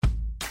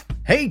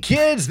Hey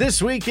kids,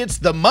 this week it's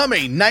The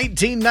Mummy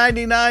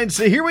 1999,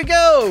 so here we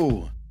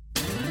go!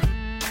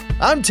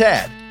 I'm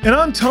Tad. And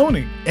I'm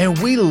Tony. And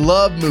we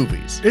love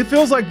movies. It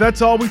feels like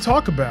that's all we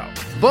talk about.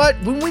 But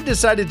when we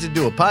decided to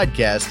do a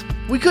podcast,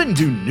 we couldn't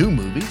do new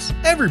movies.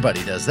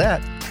 Everybody does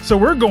that. So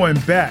we're going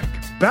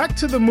back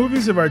to the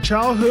movies of our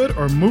childhood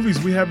or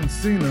movies we haven't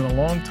seen in a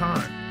long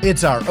time.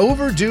 It's our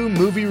Overdue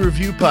Movie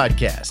Review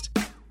podcast.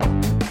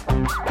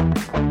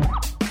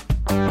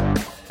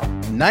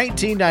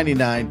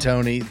 1999,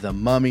 Tony, The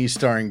Mummy,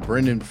 starring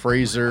Brendan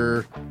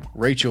Fraser,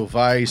 Rachel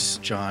Weisz,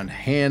 John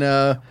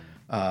Hannah,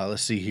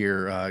 let's see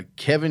here,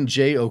 Kevin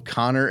J.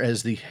 O'Connor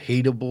as the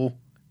hateable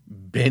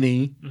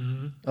Benny.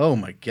 Mm-hmm. Oh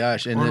my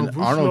gosh. And then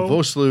Arnold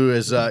Vosloo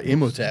as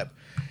Imhotep.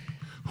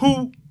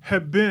 Who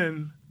had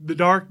been the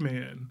Dark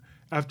Man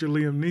after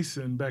Liam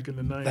Neeson back in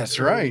the 90s. That's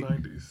right.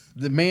 90s.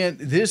 The man,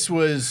 this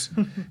was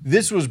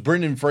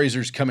Brendan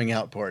Fraser's coming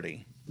out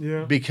party.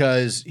 Yeah.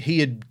 Because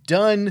he had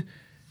done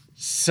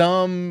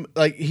some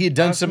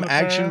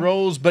action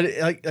roles, but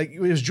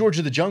it was George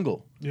of the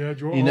Jungle. Yeah,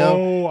 George. You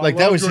know,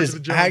 that was George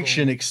his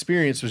action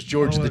experience. Was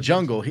George of the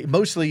Jungle?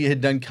 He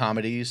had done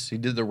comedies. He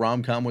did the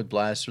rom-com with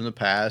Blast from the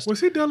Past. Was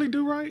he Dudley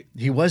Do-Right?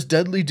 He was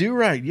Dudley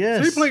Do-Right.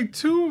 Yes. So he played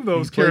two of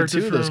those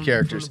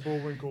characters.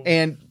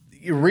 And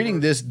you're reading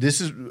this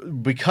is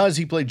because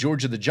he played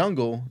George of the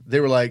Jungle.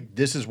 They were like,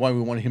 this is why we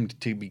wanted him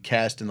to be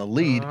cast in the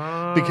lead,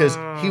 because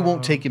he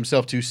won't take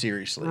himself too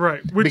seriously. Right.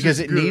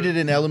 Because it needed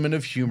an element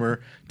of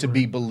humor to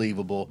be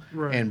believable.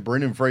 Right. And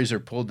Brendan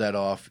Fraser pulled that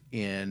off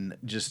in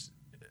just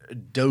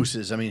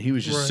doses. I mean, he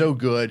was just so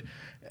good.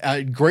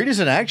 Great as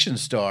an action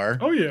star.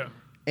 Oh, yeah.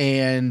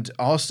 And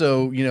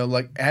also,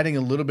 adding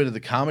a little bit of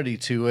the comedy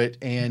to it.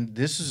 And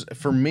this is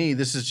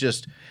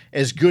just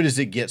as good as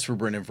it gets for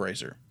Brendan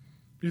Fraser.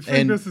 You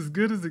think that's as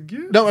good as it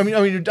gets? No, I mean,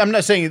 I'm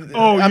not saying.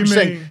 I'm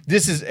saying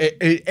this is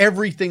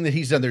everything that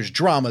he's done. There's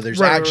drama,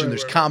 there's action,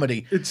 there's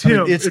comedy. It's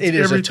him. It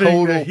is a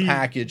total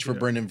package for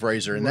Brendan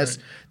Fraser, and that's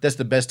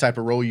the best type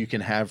of role you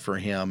can have for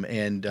him.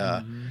 And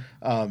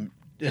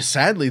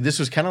sadly, this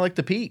was kind of like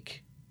the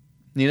peak,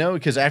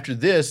 because after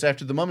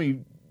the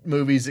Mummy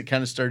movies, it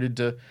kind of started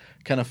to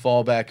kind of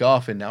fall back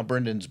off, and now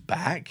Brendan's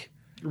back.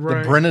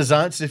 Right. The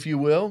Renaissance, if you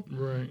will.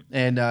 Right.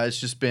 And it's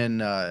just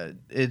been,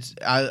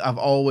 I've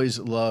always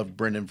loved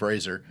Brendan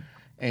Fraser.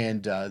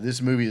 And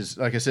this movie is,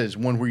 like I said, it's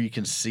one where you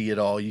can see it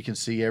all. You can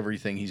see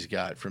everything he's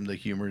got, from the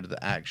humor to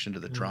the action to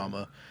the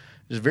drama.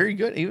 It's very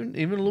good, even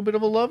a little bit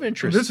of a love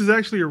interest. This is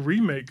actually a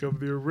remake of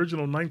the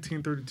original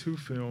 1932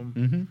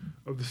 film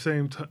of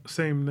the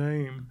same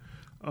name.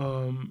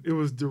 It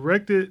was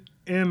directed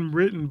and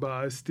written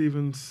by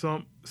Stephen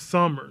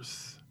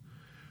Sommers,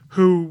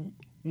 who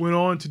went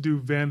on to do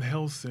Van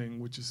Helsing,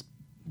 which is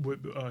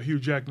with Hugh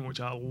Jackman, which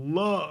I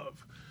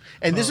love.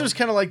 And this was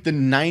kind of like the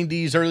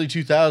 90s, early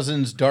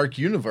 2000s dark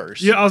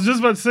universe. Yeah, I was just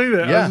about to say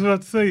that. Yeah. I was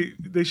about to say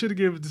they should have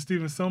given it to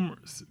Stephen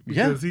Sommers,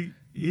 because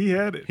he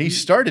had it. He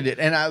started it,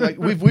 and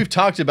we've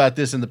talked about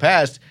this in the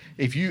past.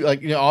 If you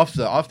off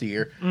the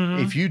air,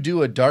 if you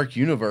do a dark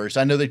universe,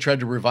 I know they tried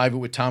to revive it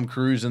with Tom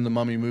Cruise in the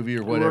Mummy movie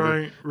or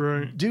whatever.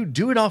 Right. Dude,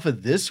 do it off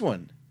of this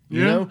one.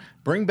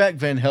 Bring back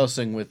Van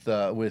Helsing with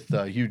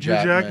Hugh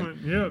Jackman.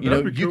 Yeah,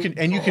 you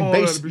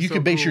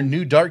can base your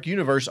new dark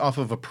universe off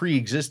of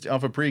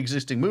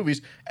pre-existing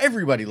movies.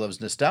 Everybody loves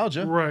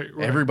nostalgia. Right.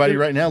 Everybody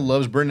right now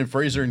loves Brendan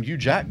Fraser and Hugh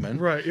Jackman.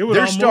 Right.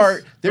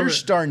 Their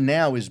star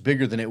now is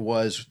bigger than it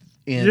was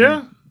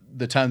in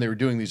the time they were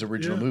doing these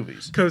original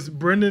movies. Because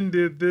Brendan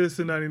did this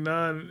in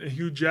 '99, and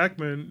Hugh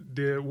Jackman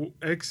did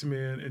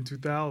X-Men in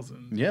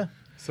 2000. Yeah.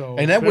 So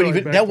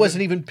that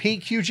wasn't even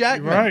peak Hugh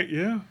Jackman. Right.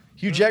 Yeah.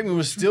 Hugh Jackman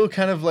was still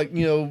kind of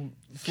fledgling.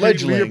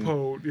 Kate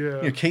Leopold,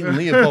 yeah. Kate and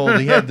Leopold.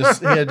 He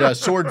had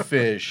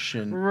Swordfish,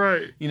 and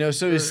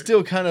so it's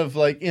still kind of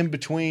like in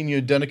between.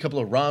 You'd done a couple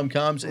of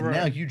rom-coms, and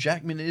now Hugh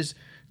Jackman is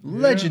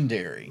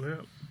legendary.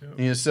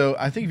 Yeah. So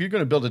I think if you're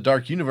going to build a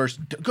dark universe,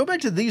 go back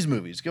to these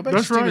movies. Go back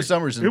to Stephen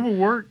Sommers. It will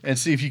work, and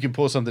see if you can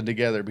pull something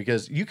together,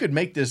 because you could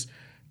make this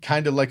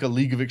kind of like a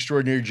League of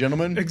Extraordinary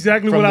Gentlemen.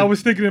 Exactly what I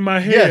was thinking in my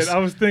head. Yes, I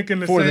was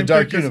thinking for the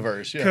dark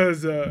universe,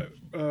 because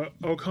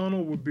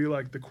O'Connell would be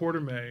like the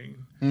Quartermain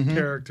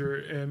character,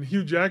 and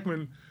Hugh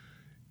Jackman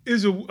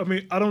is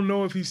I don't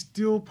know if he's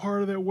still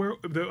part of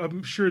that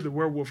I'm sure the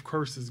werewolf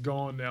curse is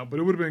gone now, but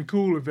it would have been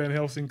cool if Van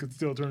Helsing could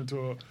still turn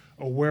into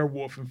a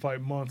werewolf and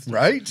fight monsters.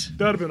 Right?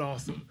 That'd have been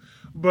awesome.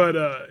 But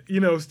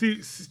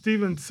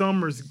Stephen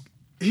Sommers,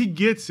 he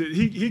gets it.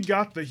 He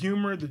got the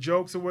humor, the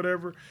jokes, or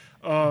whatever.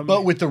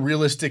 But with the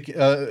realistic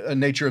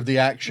nature of the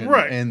action,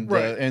 and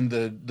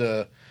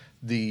the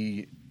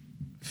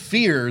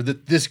fear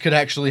that this could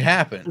actually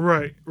happen.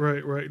 Right.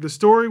 The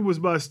story was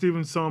by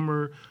Stephen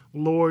Sommers,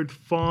 Lloyd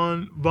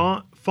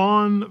Fonvale,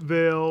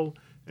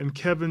 and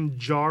Kevin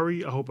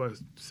Jari. I hope I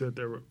said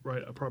that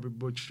right. I probably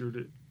butchered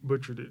it.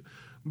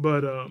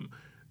 But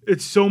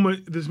it's so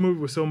much. This movie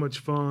was so much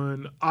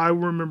fun. I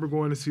remember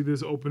going to see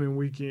this opening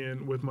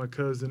weekend with my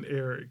cousin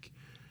Eric,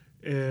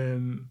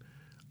 and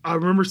I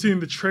remember seeing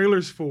the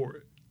trailers for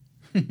it.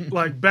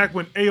 like back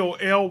when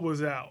AOL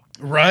was out.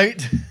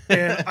 Right.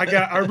 And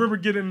I remember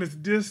getting this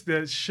disc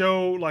that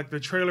showed like the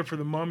trailer for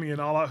The Mummy, and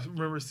all I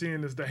remember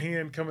seeing is the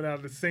hand coming out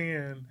of the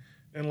sand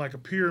and like a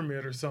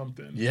pyramid or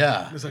something.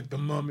 Yeah. And it's like The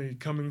Mummy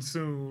coming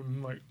soon.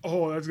 I'm like,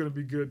 oh, that's gonna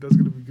be good. That's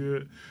gonna be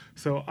good.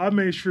 So I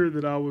made sure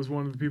that I was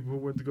one of the people who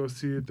went to go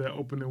see it that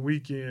opening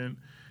weekend,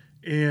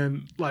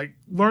 and like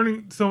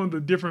learning some of the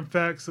different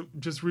facts.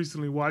 Just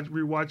recently,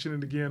 rewatching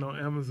it again on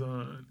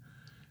Amazon,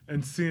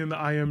 and seeing the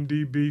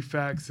IMDb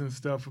facts and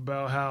stuff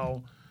about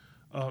how.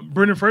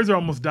 Brendan Fraser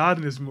almost died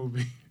in this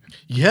movie.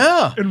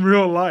 Yeah. In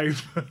real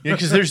life. Yeah,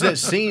 because there's that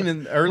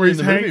scene early in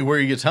the movie where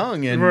he gets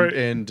hung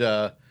and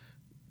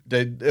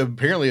that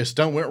apparently a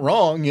stunt went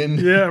wrong. And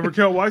yeah,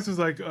 Raquel Weisz was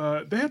like,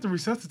 they had to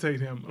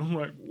resuscitate him. I'm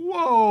like,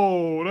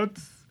 whoa,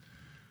 that's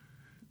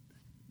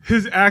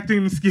his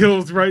acting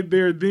skills right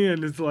there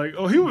then. It's like,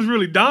 oh, he was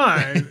really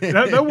dying.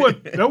 that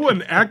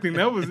wasn't acting.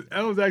 That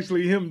was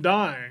actually him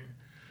dying.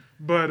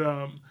 But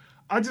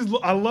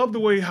I love the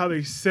way how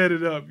they set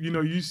it up. You know,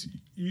 you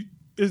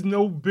there's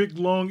no big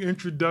long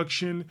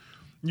introduction.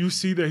 You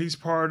see that he's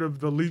part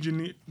of the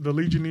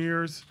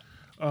Legionnaires.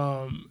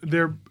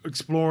 They're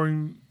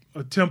exploring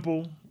a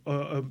temple,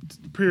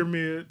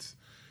 pyramids,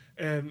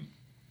 and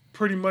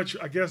pretty much,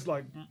 I guess,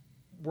 like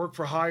work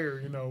for hire.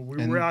 You know,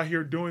 we're out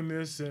here doing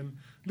this, and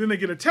then they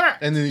get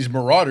attacked. And then these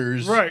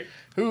marauders, right?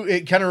 Who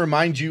it kind of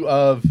reminds you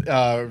of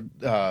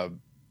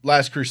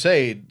Last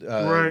Crusade,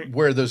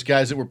 where those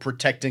guys that were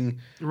protecting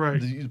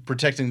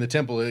the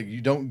temple,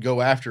 you don't go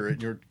after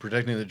it. You're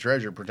protecting the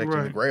treasure,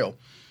 protecting the Grail.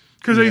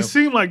 Because they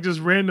seem like just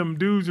random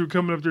dudes who are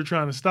coming up there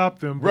trying to stop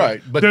them.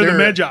 But they're the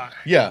Magi.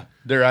 Yeah,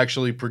 they're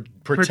actually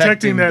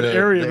protecting that the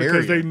area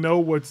because area. they know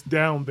what's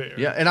down there.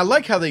 Yeah, and I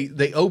like how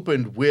they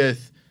opened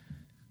with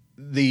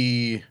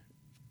the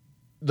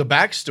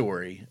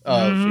backstory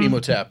of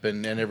Imhotep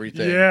and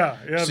everything.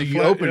 Yeah. So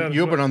you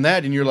open on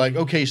that, and you're like,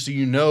 okay, so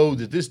you know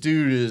that this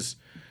dude is.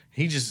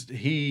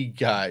 He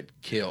got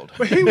killed.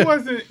 But he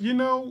wasn't,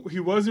 he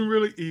wasn't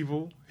really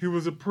evil. He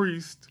was a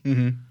priest.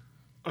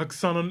 Mm-hmm.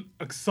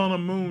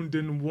 Akhenamun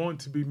didn't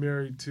want to be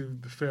married to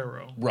the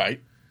pharaoh.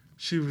 Right.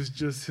 She was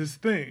just his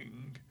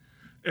thing.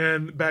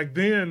 And back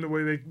then, the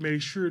way they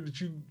made sure that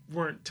you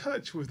weren't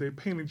touched was they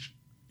painted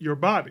your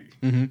body.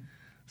 Mm-hmm.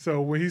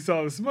 So when he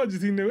saw the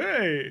smudges, he knew,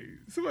 hey,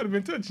 somebody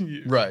been touching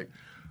you. Right.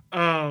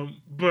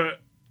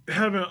 But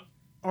having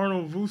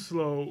Arnold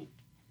Vosloo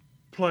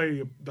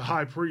play the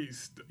high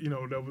priest,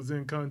 that was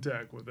in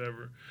contact with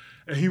her,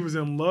 and he was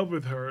in love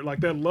with her,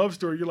 like that love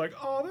story. You're like,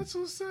 oh, that's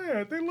so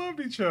sad. They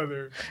loved each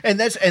other, and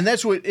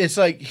that's what it's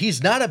like.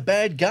 He's not a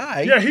bad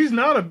guy. Yeah, he's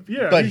not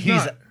but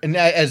he's and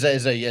as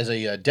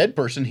a dead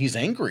person, he's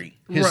angry.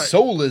 His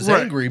soul is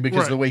angry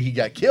because of the way he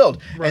got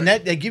killed, and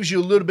that gives you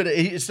a little bit of.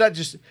 It's not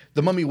just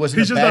the mummy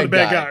wasn't. He's a just bad not a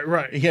bad guy.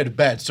 Right? He had a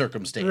bad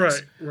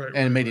circumstance, right,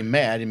 and it made him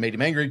mad, and made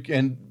him angry,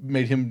 and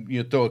made him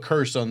throw a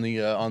curse on the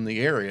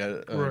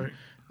area, right.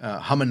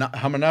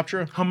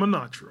 Hamanoptera.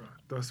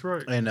 That's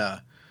right. And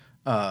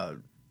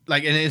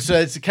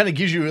it kind of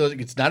gives you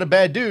it's not a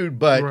bad dude,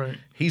 but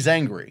he's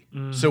angry.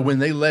 Mm-hmm. So when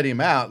they let him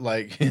out,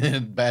 like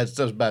bad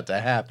stuff's about to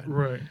happen.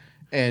 Right.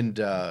 And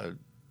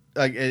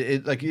like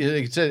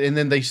it said, and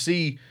then they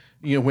see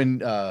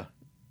when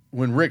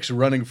Rick's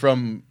running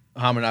from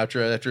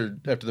Hamanoptera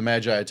after the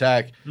Magi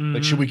attack,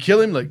 like, should we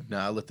kill him? Like,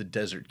 nah, let the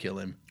desert kill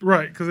him.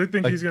 Right, because they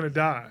think he's gonna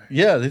die.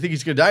 Yeah, they think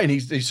he's gonna die, and he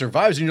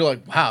survives, and you're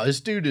like, wow,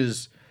 this dude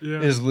is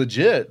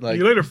legit. Like,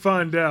 you later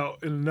find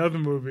out in another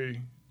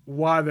movie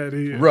why that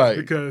is, right?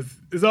 Because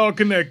it's all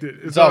connected.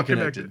 It's all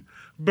connected.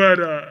 But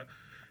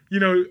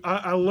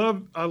I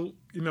love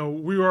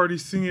we were already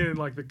seeing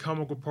like the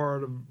comical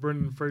part of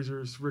Brendan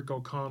Fraser's Rick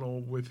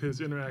O'Connell with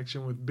his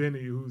interaction with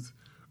Benny, who's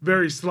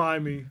very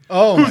slimy.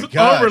 Oh my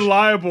gosh. Who's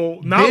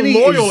unreliable, not Benny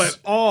loyal at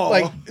all.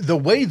 Like the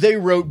way they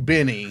wrote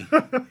Benny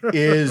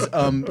is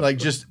like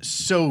just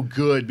so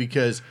good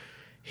because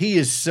he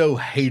is so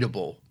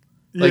hateable.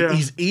 Like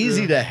he's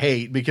easy to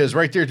hate because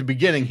right there at the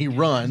beginning he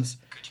runs.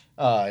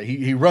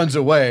 He runs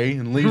away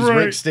and leaves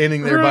Rick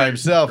standing there by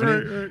himself,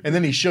 and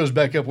then he shows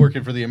back up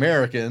working for the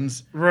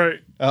Americans. Right.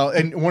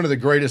 And one of the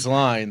greatest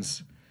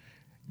lines,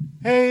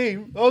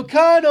 "Hey,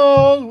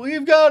 O'Connell,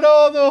 we've got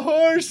all the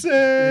horses."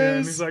 Yeah,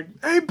 and he's like,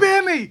 "Hey,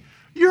 Benny,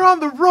 you're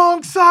on the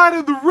wrong side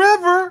of the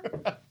river."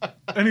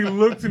 And he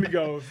looks and he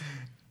goes,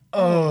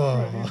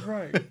 "Oh, he's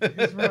right.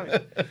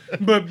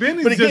 But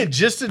Benny's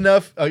just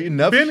enough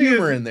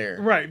humor in there.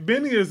 Right.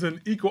 Benny is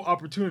an equal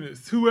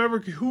opportunist.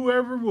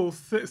 Whoever will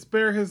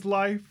spare his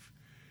life,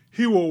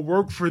 he will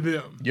work for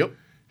them. Yep.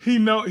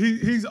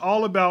 He's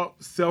all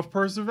about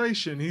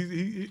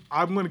self-preservation.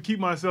 I'm going to keep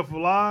myself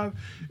alive.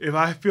 If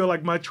I feel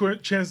like my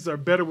chances are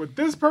better with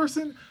this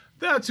person,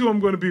 that's who I'm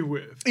going to be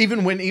with.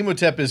 Even when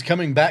Imhotep is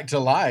coming back to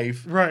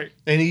life, right?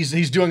 And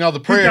he's doing all the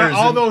prayers,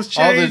 all those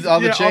chains, all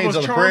the chains,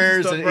 all the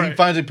prayers, and he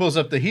finally pulls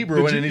up the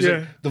Hebrew one, and he's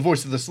like, the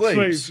voice of the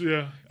slaves.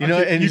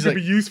 And he's like,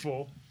 be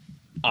useful.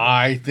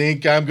 I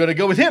think I'm going to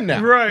go with him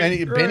now. Right.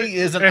 And Benny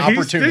is an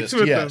opportunist.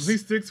 He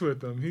sticks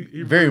with them.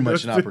 He very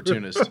much an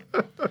opportunist.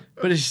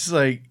 But it's just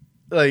like,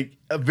 like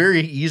a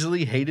very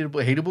easily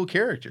hateable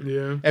character.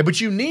 Yeah. But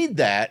you need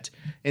that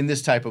in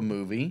this type of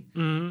movie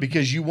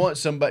because you want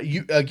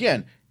somebody.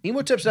 Again,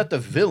 Imhotep's not the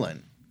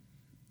villain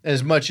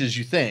as much as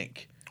you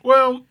think.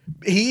 Well,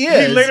 he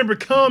is. He later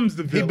becomes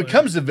the villain. He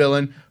becomes the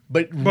villain,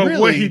 but really,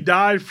 what he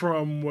died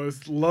from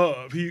was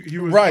love. He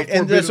was right,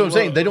 and that's what I'm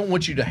saying. love. They don't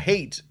want you to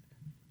hate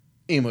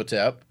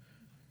Imhotep,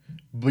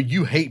 but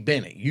you hate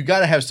Benny. You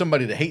got to have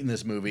somebody to hate in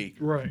this movie.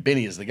 Right.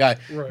 Benny is the guy.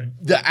 Right.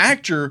 The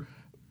actor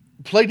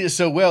played it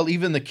so well,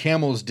 even the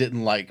camels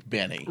didn't like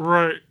Benny.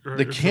 Right.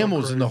 The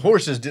camels and the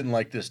horses didn't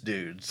like this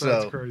dude.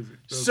 That's crazy.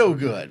 So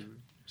good.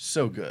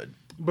 So good.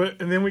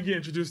 And then we get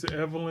introduced to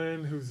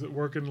Evelyn, who's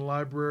working in the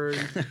library,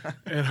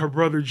 and her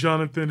brother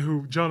Jonathan,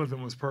 who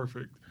Jonathan was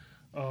perfect.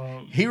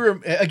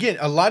 Again,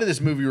 a lot of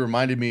this movie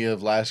reminded me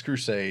of Last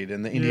Crusade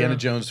and the Indiana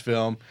Jones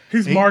film.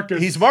 He's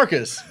Marcus. He's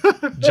Marcus.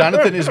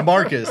 Jonathan is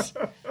Marcus.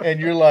 And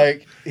you're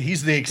like,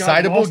 he's the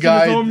excitable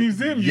guy. In his own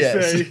museum, you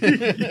say.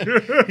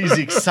 He's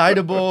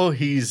excitable.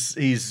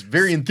 He's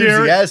very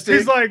enthusiastic.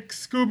 He's like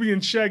Scooby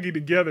and Shaggy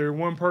together in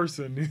one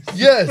person.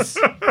 Yes.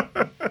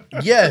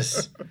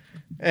 Yes.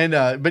 And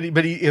but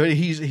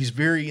he's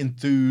very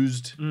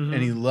enthused and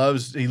he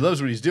loves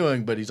what he's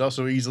doing, but he's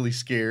also easily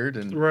scared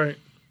and right.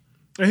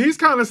 And he's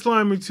kind of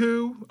slimy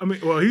too. I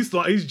mean, well, he's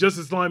just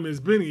as slimy as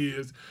Benny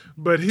is,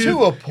 but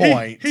to a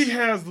point, he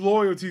has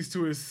loyalties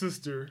to his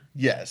sister.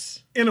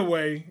 Yes, in a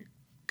way,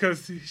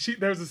 because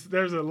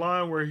there's a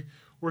line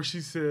where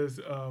she says,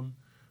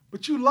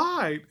 "But you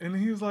lied," and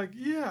he was like,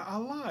 "Yeah, I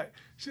lied."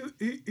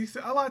 He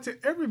said, "I lied to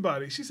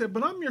everybody." She said,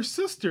 "But I'm your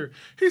sister."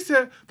 He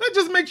said, "That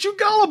just makes you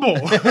gullible."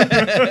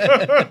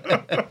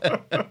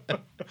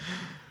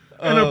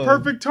 And a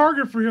perfect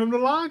target for him to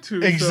lie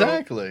to.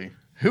 Exactly. So.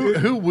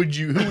 Who would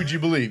you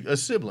believe? A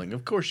sibling,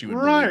 of course you would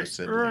believe a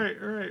sibling.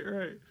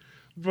 Right.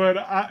 But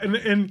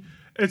and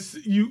it's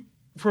you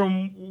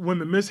from when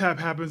the mishap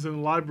happens in the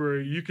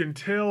library, you can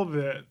tell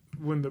that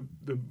when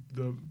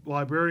the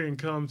librarian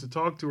comes to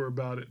talk to her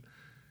about it,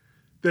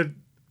 that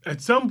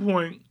at some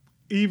point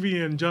Evie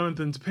and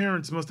Jonathan's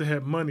parents must have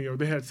had money or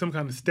they had some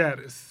kind of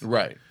status,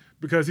 right?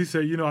 Because he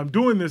said, I'm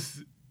doing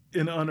this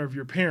in honor of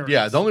your parents.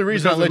 Yeah, the only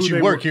reason I let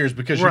you work here is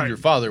because who your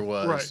father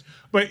was. Right.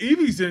 But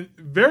Evie's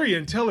very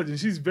intelligent.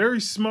 She's very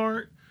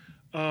smart.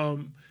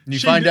 You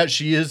find out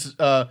she is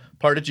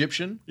part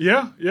Egyptian.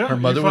 Yeah. Her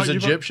mother was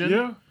Egyptian.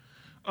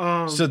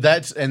 Yeah. So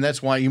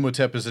that's why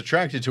Imhotep is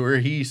attracted to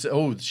her. She looks like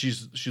my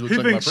princess.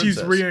 He thinks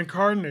she's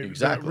reincarnated.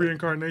 Exactly. That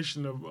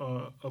reincarnation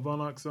of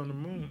Onyx on the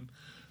moon.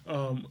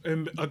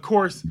 And of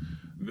course,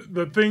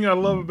 the thing I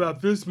love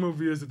about this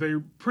movie is that they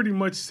pretty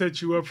much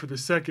set you up for the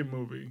second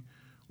movie,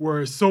 where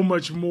there's so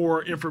much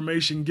more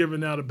information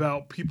given out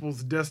about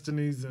people's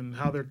destinies and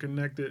how they're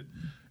connected.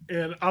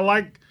 And I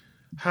like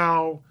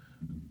how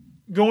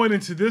going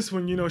into this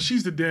one,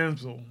 she's the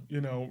damsel.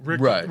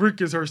 Rick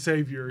is her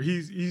savior.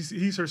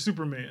 He's her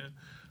Superman.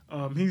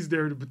 He's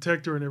there to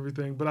protect her and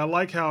everything. But I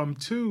like how in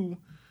 2,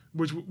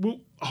 which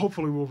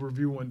hopefully we'll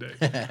review one day.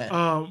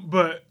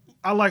 But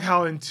I like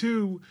how in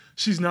 2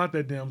 she's not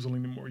that damsel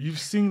anymore. You've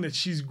seen that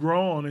she's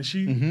grown and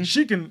she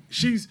can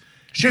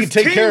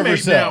take care of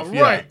herself.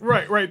 Yeah.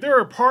 Right. They're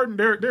a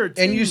partner. They're a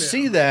team and you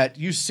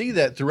now. see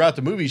that throughout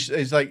the movie.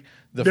 It's like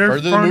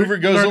further the movie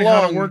goes along,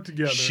 how to work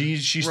together.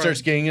 She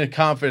starts gaining a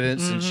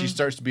confidence and she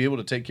starts to be able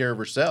to take care of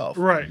herself.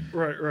 Right.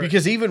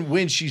 Because even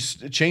when she's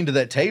chained to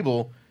that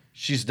table,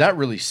 she's not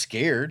really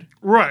scared.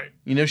 Right.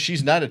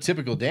 She's not a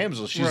typical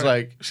damsel. She's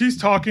like she's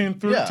talking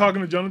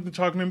to Jonathan,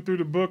 talking him through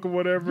the book or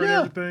whatever and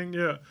everything.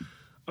 Yeah.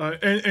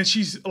 And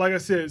she's, like I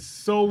said,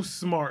 so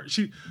smart.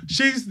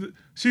 She's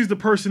the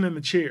person in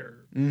the chair,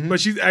 but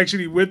she's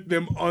actually with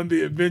them on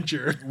the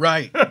adventure.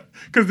 Right.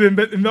 Because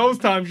in those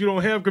times you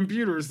don't have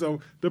computers, so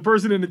the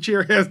person in the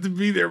chair has to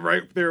be there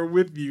right there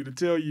with you to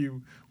tell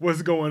you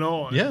what's going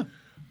on. Yeah.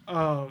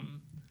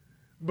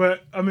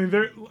 But I mean,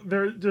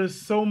 there's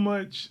so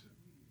much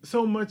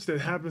that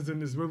happens in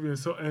this movie,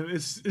 and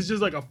it's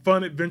just like a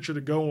fun adventure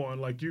to go on.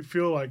 Like you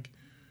feel like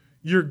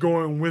you're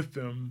going with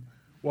them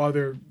while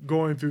they're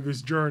going through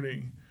this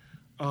journey.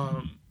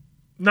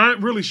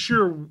 Not really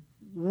sure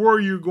where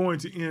you're going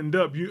to end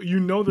up. You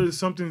know that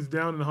something's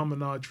down in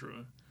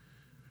Hamunaptra,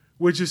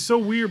 which is so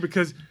weird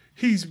because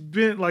he's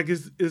been like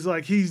it's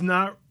like he's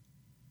not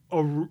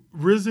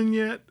risen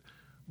yet,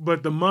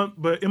 but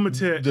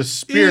Imhotep, the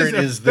spirit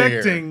is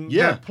affecting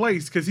that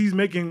place because he's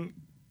making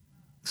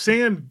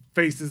sand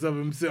faces of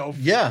himself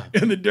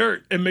in the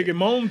dirt and making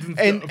moans and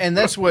stuff. And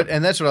that's what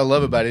I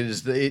love about it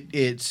is that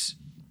it's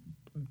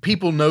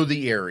people know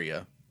the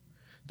area.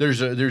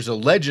 There's a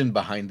legend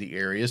behind the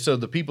area. So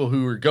the people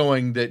who are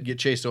going that get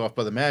chased off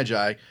by the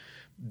Magi,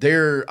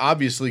 they're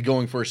obviously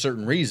going for a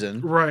certain reason.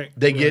 Right.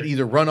 They get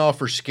either run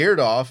off or scared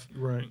off.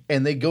 Right.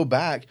 And they go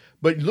back.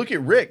 But look at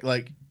Rick,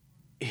 like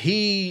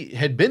he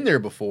had been there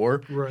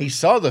before. Right. He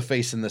saw the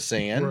face in the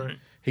sand. Right.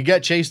 He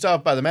got chased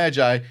off by the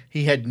Magi.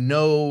 He had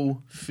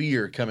no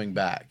fear coming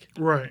back.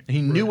 Right.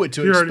 He knew what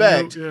to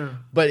expect.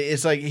 But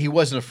it's like he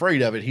wasn't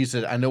afraid of it. He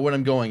said, I know what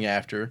I'm going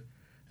after.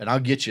 and I'll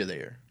get you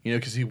there. You know,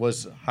 because he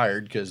was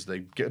hired because they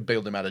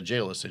bailed him out of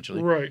jail,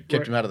 essentially. Right.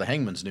 Kept him out of the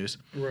hangman's noose.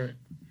 Right.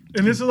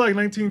 And this is like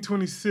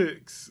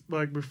 1926,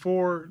 like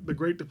before the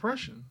Great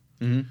Depression.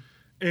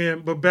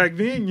 Mm-hmm. But back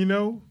then, you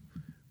know,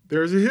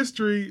 there's a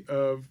history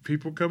of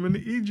people coming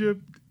to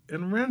Egypt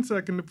and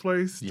ransacking the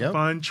place to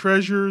find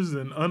treasures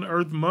and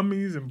unearth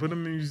mummies and put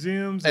them in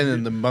museums. And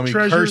then the mummy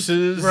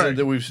curses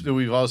that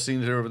we've all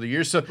seen over the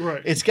years. So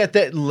it's got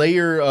that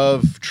layer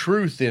of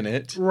truth in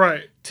it,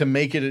 to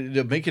make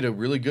it a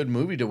really good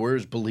movie to where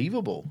it's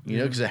believable. You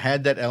know, because it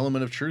had that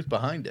element of truth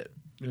behind it.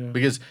 Yeah.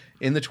 Because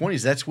in the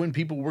 20s, that's when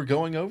people were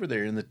going over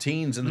there. In the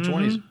teens and the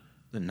 20s.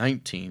 The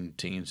 19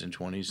 teens and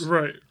 20s.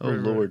 Right. Oh,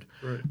 Lord.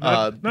 Right.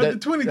 Not the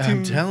 20 teens.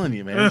 I'm telling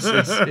you, man.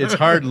 It's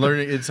hard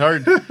learning. It's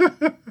hard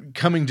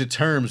coming to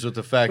terms with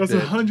the fact that...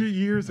 That's 100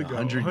 years ago.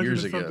 100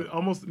 years ago.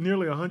 Almost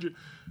nearly 100.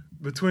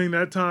 Between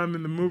that time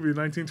in the movie,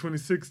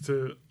 1926,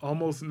 to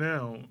almost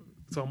now,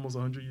 it's almost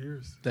 100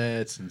 years.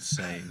 That's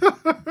insane.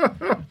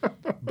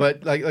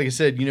 But like I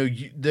said, you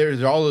know,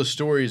 there's all those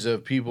stories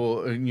of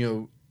people, you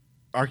know,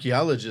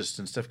 archaeologists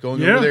and stuff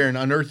going over there and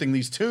unearthing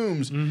these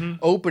tombs,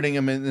 opening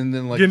them, and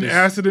then like getting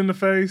acid in the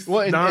face,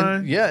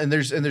 dying. And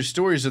there's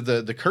stories of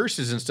the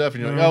curses and stuff,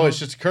 and you're like, oh, it's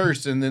just a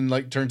curse, and then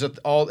like turns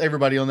out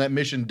everybody on that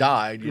mission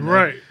died, you know?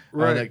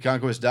 Right. That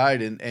conquest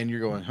died, and you're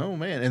going, oh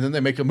man, and then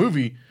they make a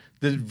movie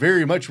that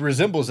very much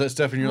resembles that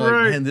stuff, and you're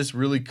like, man, this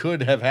really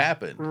could have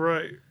happened.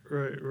 Right.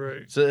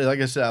 So,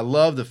 like I said, I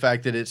love the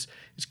fact that it's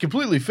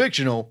completely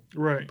fictional,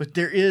 but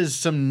there is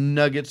some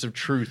nuggets of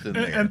truth in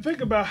there. And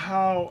think about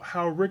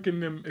how Rick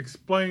and them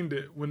explained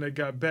it when they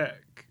got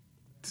back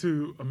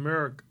to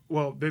America.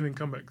 Well, they didn't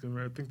come back to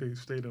America. I think they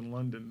stayed in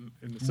London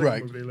in the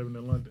second movie. They living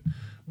in London.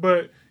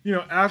 But you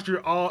know,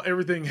 after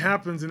everything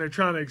happens, and they're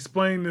trying to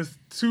explain this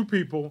to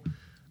people,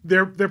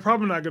 they're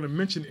probably not going to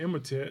mention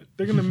Imhotep.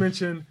 They're going to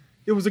mention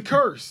it was a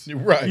curse.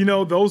 Right. You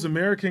know, those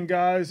American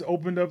guys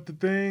opened up the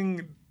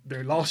thing.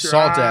 They lost their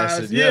salt eyes.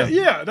 acid.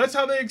 Yeah. That's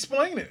how they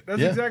explain it.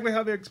 That's exactly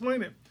how they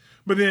explain it.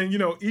 But then, you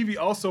know, Evie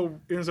also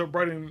ends up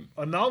writing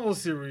a novel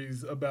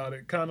series about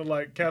it, kind of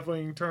like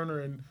Kathleen Turner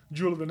and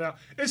Jewel of the Nile.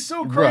 It's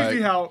so crazy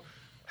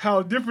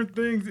how different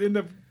things end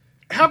up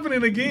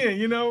happening again,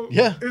 you know?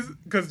 Yeah.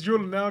 Because Jewel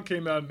of the Nile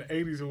came out in the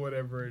 80s or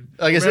whatever. And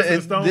like I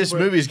said, this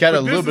movie's got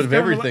a little bit of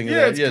everything.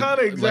 It's kind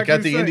of exactly like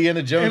got the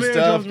Indiana Jones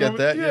stuff, got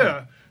that.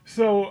 Yeah.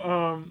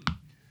 So,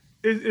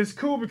 it's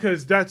cool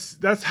because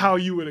that's how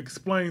you would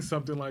explain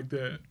something like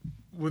that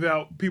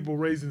without people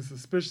raising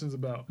suspicions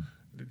about,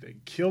 did they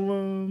kill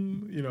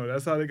him? You know,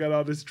 that's how they got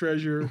all this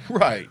treasure.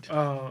 Right.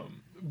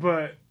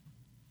 But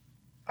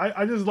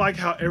I just like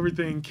how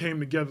everything came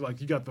together.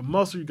 Like, you got the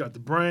muscle, you got the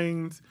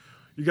brains,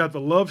 you got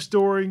the love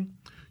story,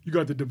 you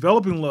got the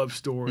developing love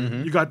story,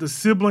 you got the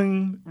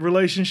sibling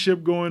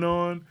relationship going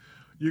on.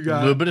 You got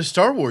a little bit of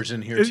Star Wars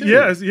in here too.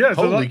 Yes.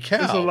 Holy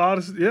cow. It's a lot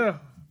of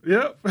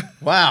Yep.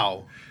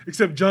 Wow.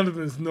 Except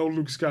Jonathan's no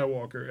Luke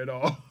Skywalker at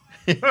all.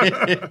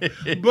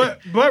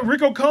 but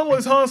Rick O'Connell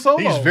is Han Solo.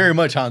 He's very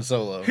much Han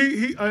Solo.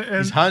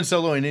 He's Han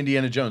Solo and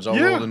Indiana Jones all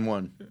rolled in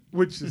one.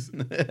 Which is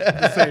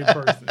the same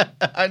person.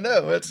 I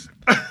know. That's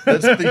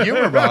the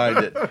humor behind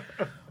it.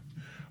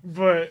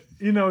 But,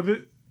 you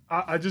know,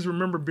 I just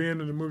remember being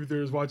in the movie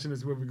theaters watching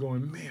this movie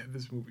going, man,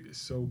 this movie is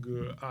so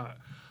good.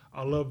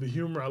 I love the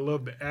humor. I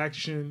love the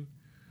action.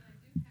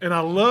 And I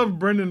love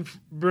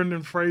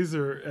Brendan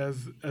Fraser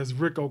as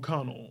Rick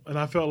O'Connell, and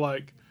I felt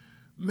like,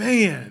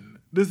 man,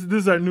 this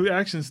is our new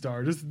action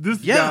star. This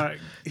guy.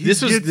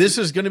 This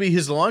is going to be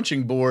his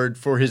launching board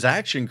for his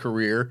action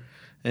career,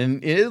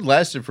 and it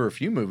lasted for a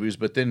few movies,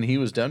 but then he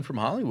was done from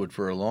Hollywood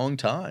for a long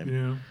time.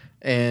 Yeah.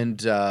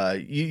 And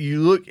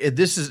you look at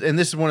this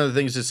is one of the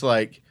things that's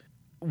like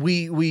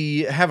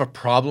we have a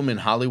problem in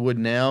Hollywood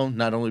now,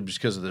 not only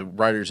because of the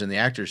writers and the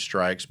actors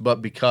strikes,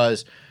 but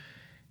because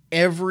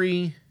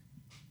every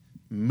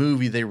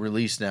movie they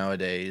release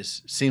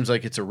nowadays seems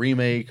like it's a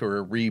remake or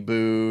a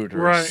reboot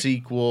or a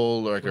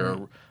sequel or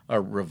like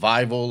a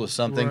revival of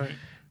something.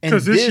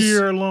 Because this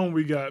year alone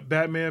we got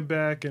Batman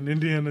back and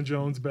Indiana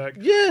Jones back.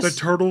 Yes. The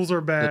Turtles are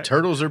back.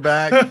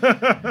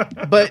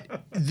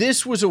 But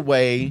this was a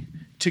way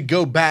to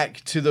go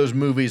back to those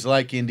movies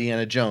like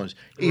Indiana Jones,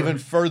 even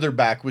further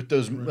back with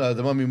those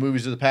the mummy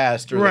movies of the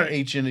past or the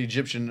ancient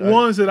Egyptian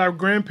ones that our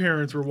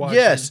grandparents were watching.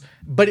 Yes,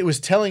 but it was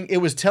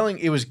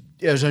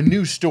a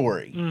new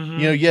story. You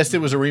know, yes, it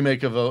was a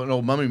remake of an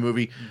old mummy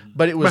movie,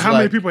 but it was. But how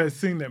many people had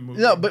seen that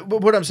movie? No, but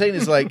what I'm saying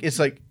is like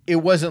it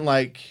wasn't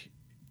like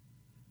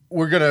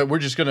we're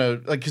just gonna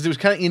because it was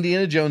kind of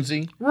Indiana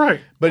Jonesy,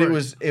 right? But it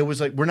was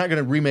like we're not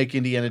gonna remake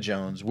Indiana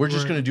Jones. We're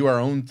just gonna do our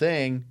own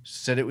thing.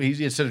 Instead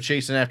of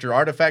chasing after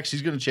artifacts,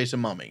 he's gonna chase a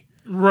mummy,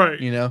 right?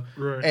 You know,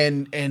 right?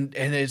 And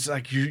it's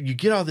like you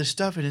get all this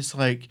stuff, and it's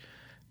like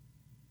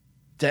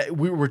that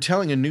we were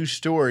telling a new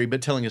story,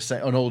 but telling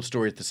an old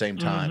story at the same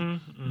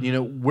time. You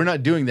know, we're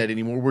not doing that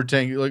anymore. We're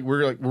telling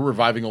we're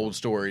reviving old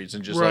stories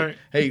and just like,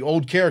 hey,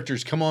 old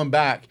characters, come on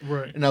back.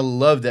 Right. And I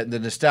love that. And the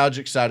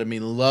nostalgic side of me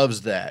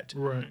loves that.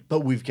 Right.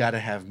 But we've got to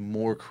have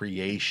more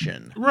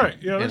creation. Right.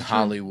 Yeah. In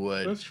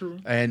Hollywood. That's true.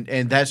 And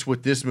that's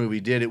what this movie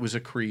did. It was a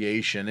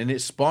creation, and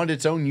it spawned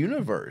its own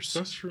universe.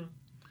 That's true.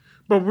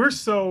 But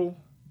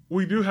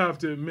we do have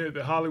to admit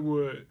that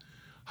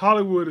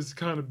Hollywood is the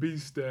kind of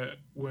beast that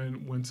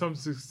when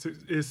something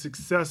is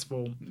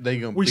successful,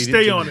 we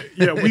stay on it.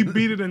 Yeah, we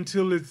beat it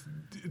until it's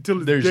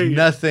there's dead.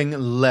 Nothing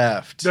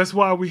left. That's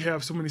why we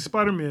have so many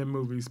Spider-Man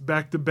movies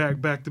back to back,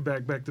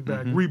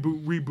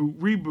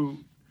 reboot.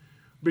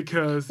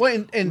 Because we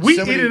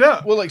eat it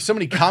up. Well, like so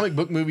many comic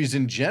book movies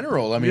in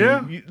general. I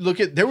mean, you look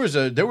at there was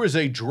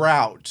a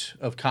drought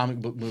of comic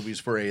book movies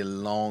for a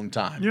long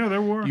time. Yeah,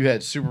 there were. You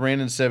had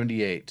Superman in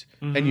 '78,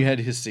 and you had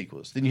his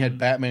sequels. Then you had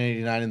Batman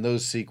 '89 and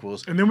those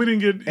sequels. And then we didn't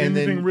get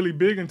anything really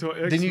big until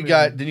X-Men.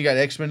 Then you got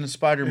X-Men and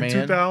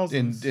Spider-Man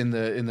in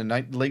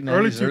the late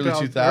 '90s, early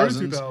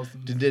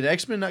 2000s. Did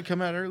X-Men not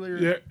come out earlier?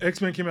 Yeah,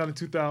 X-Men came out in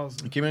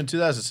 2000. It came out in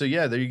 2000. So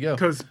yeah, there you go.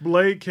 Because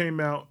Blade came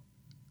out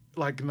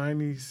like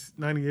 90s,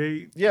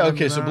 98. Yeah,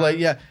 okay, 99. So Blade,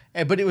 yeah.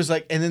 But it was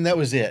like, and then that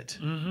was it.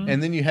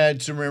 And then you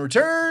had Superman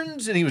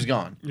Returns, and he was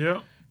gone. Yeah.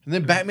 And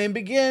then Batman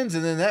Begins,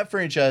 and then that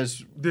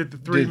franchise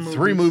did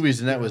three movies,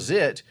 and that was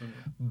it.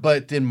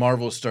 But then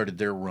Marvel started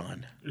their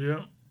run.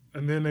 Yeah.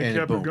 And then they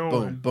kept it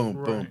going.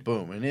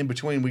 Boom. And in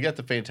between, we got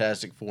the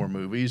Fantastic Four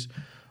movies,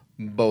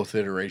 both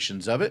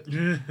iterations of it.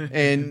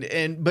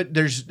 But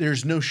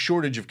there's no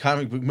shortage of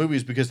comic book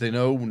movies because they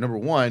know, number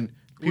one,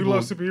 we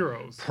love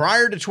superheroes.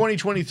 Prior to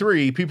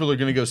 2023, people are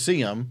going to go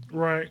see them.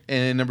 Right.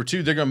 And number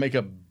two, they're going to make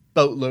a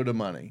boatload of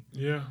money.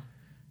 Yeah.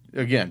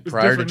 Again,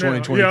 prior to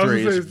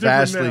 2023, it's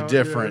vastly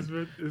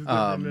different.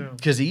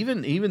 Because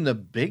even the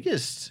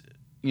biggest,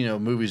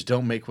 movies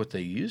don't make what they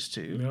used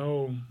to.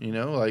 No.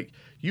 Like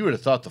you would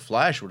have thought The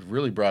Flash would have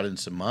really brought in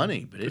some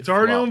money, but it's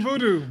already on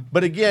Voodoo.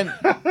 But again,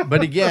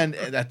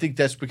 I think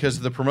that's because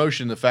of the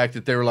promotion, the fact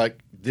that they were like,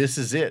 this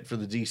is it for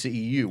the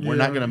DCEU. We're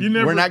not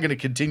gonna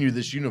continue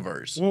this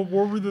universe. Well,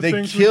 what were the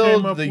things they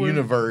killed the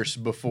universe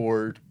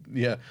before?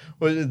 Yeah,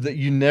 well,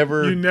 you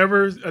never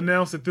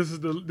announced that this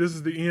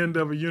is the end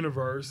of a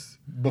universe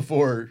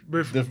before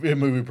the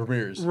movie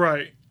premieres.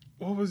 Right.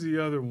 What was the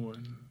other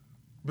one?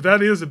 But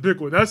that is a big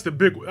one. That's the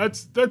big one.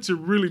 That's a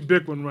really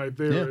big one right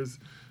there. Yeah. Is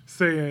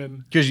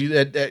saying because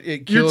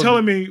you're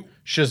telling me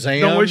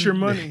Shazam. Don't waste your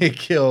money. It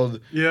killed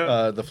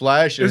the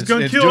Flash. It's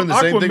going to kill doing the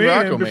same thing with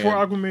Aquaman before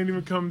Aquaman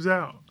even comes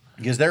out.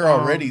 Because they're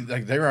already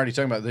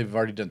talking about they've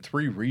already done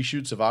 3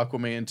 reshoots of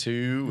Aquaman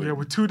 2. Yeah,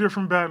 with 2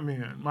 different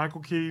Batman,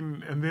 Michael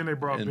Keaton, and then they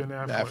brought Ben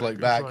Affleck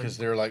back because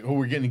they're like,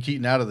 we're getting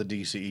Keaton out of the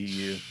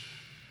DCEU.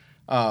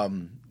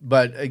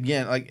 But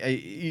again, like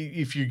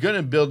if you're going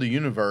to build a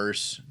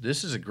universe,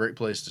 this is a great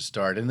place to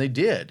start, and they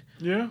did.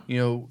 Yeah.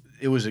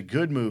 It was a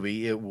good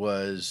movie. It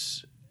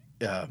was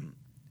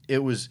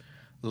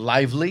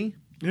lively.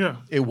 Yeah.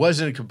 It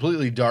wasn't a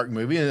completely dark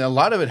movie, and a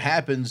lot of it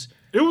happens.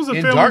 It was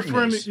a family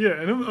friendly. Yeah,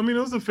 and it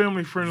was a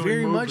family friendly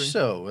movie. Very much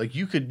so. Like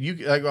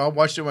I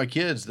watched it with my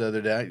kids the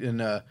other day,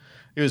 and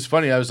it was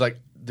funny. I was like,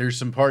 there's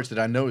some parts that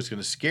I know is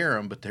going to scare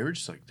them, but they were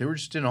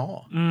just in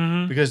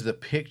awe because the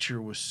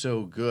picture was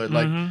so good.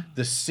 Like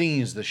the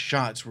scenes, the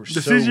shots were so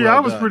well done. The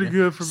CGI was pretty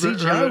good for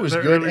CGI was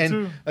good,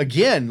 and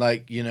again,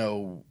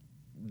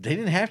 they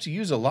didn't have to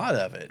use a lot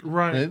of it.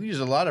 Right. They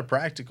used a lot of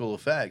practical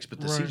effects, but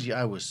the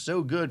CGI was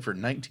so good for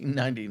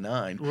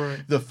 1999. Right.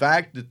 The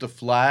fact that The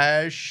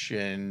Flash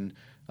and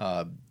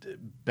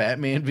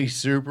Batman v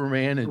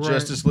Superman and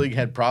Justice League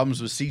had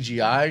problems with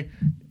CGI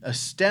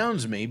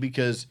astounds me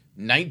because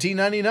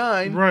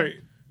 1999. Right.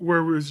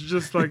 Where it was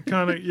just like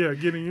kind of,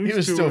 getting used to it. He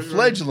was still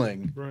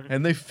fledgling,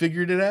 and they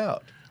figured it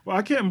out. Well,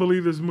 I can't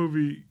believe this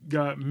movie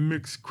got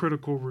mixed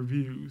critical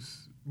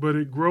reviews, but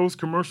it grossed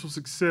commercial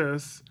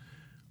success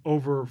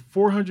over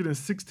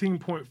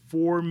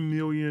 $416.4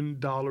 million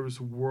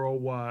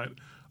worldwide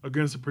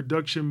against a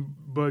production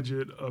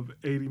budget of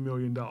 $80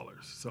 million.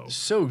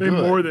 So good. They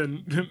more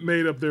than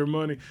made up their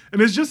money.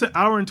 And it's just an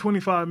hour and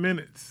 25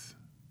 minutes.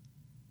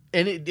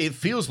 And it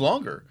feels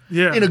longer.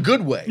 Yeah. In a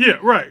good way. Yeah,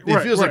 right.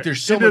 It feels like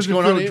there's so much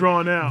going on.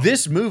 Drawn out.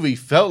 This movie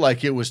felt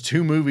like it was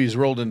 2 movies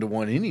rolled into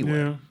one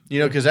anyway.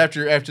 Yeah. Because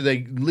after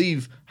they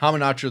leave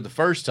Hamanatra the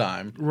first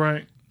time.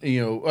 Right.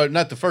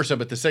 Not the first time,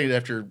 but the second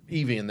after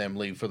Evie and them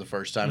leave for the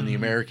first time, and the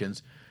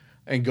Americans,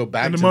 and go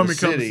back to the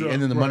city, and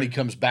then the money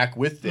comes back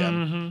with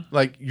them.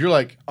 Like you're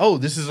like, oh,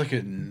 this is like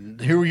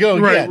here we go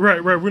again.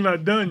 Right. We're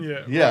not done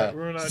yet. Yeah. Right,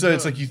 we're not so done.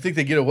 It's like you think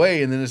they get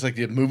away, and then it's like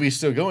the movie's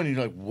still going, and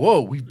you're like,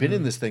 whoa, we've been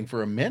in this thing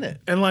for a minute.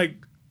 And like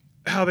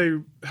how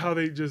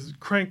they just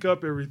crank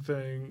up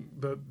everything.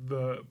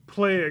 The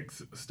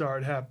plagues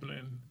start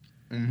happening.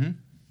 Mm-hmm.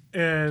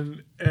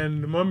 And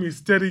the mummy's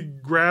steady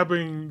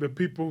grabbing the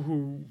people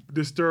who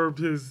disturbed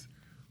his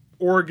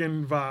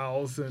organ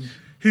vials, and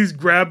he's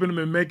grabbing them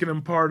and making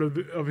them part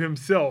of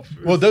himself.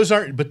 Well, those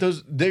aren't, but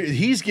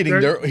he's getting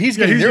their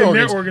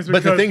organs.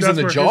 But the things in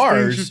the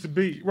jars used to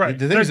be. Right.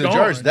 The things in the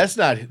jars, that's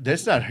not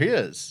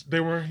his. They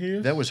weren't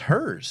his. That was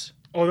hers.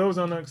 Oh, that was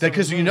on that.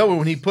 Because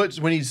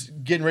when he's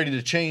getting ready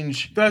to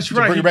change, that's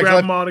right. He grabbed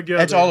them all together.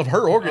 That's all of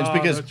her organs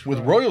because with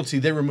royalty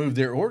they removed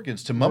their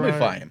organs to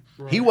mummify him.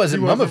 Right. He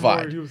wasn't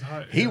mummified.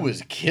 He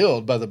was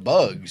killed by the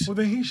bugs. Well,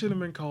 then he should have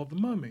been called the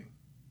Mummy.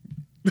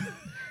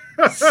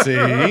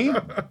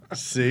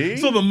 See.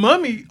 So the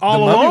mummy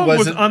along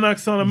was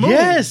Anaxana Moon.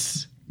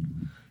 Yes.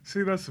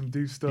 See, that's some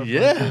deep stuff.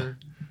 Yeah. Right there.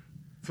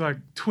 It's like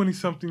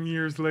 20-something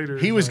years later.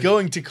 He was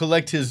going to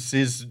collect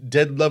his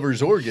dead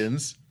lover's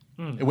organs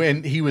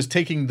when he was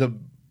taking the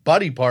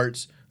body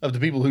parts of the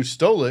people who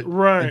stole it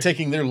and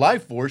taking their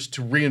life force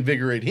to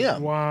reinvigorate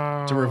him.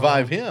 Wow. To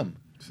revive him.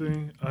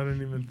 See, I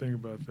didn't even think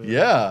about that.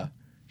 Yeah.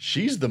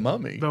 She's the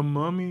mummy. The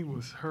mummy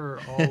was her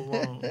all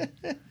along.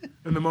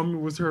 And the mummy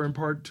was her in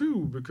part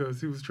 2 because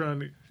he was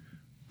trying to...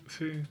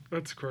 See,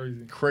 that's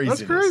crazy. Craziness.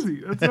 That's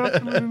crazy. That's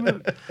absolutely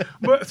nuts.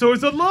 But so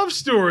it's a love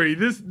story.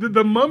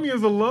 The mummy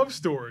is a love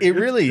story. It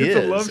really is.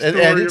 It's a love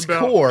story at its about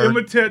core,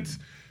 Imhotep's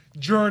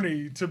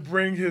journey to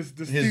bring his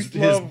deceased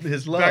love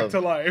back to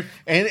life.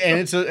 And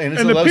it's a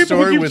love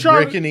story with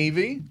Rick and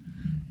Evie.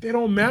 They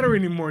don't matter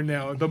anymore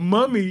now. The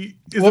mummy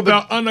is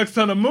about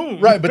Anaxana Moon.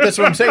 Right, but that's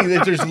what I'm saying.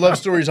 That there's love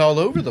stories all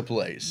over the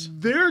place.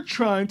 They're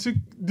trying to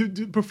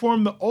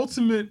perform the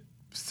ultimate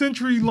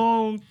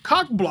century-long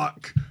cock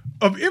block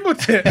of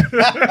Imhotep.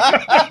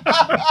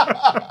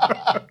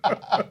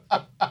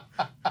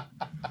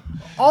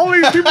 All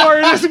these people are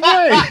in his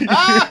way.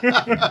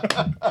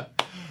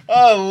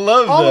 I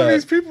love All that. of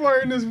these people are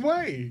in his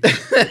way.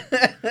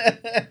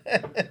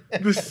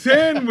 The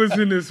sand was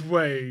in his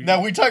way.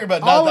 Now we talk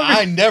about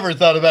I never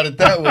thought about it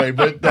that way,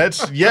 but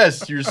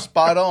yes, you're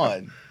spot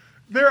on.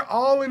 They're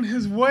all in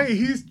his way.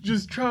 He's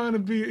just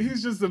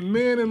he's just a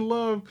man in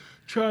love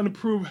trying to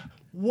prove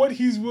what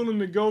he's willing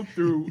to go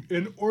through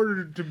in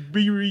order to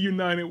be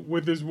reunited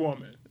with his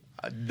woman.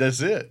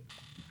 That's it.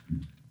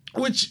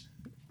 Which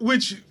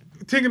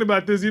thinking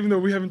about this, even though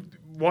we haven't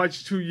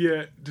watched 2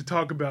 yet to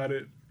talk about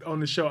it on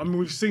the show. I mean,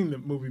 we've seen the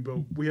movie, but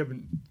we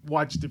haven't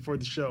watched it for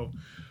the show.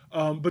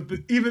 But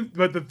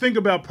the thing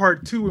about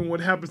part 2 and what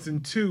happens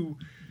in 2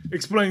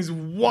 explains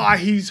why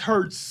he's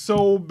hurt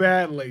so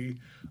badly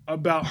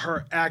about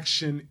her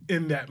action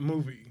in that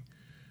movie.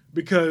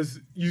 Because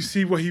you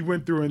see what he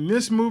went through in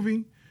this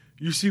movie,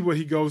 you see what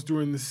he goes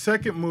through in the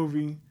second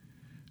movie,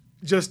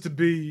 just to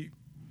be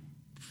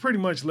pretty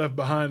much left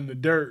behind in the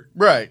dirt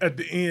at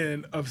the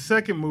end of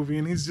second movie.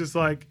 And he's just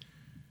like,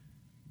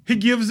 he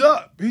gives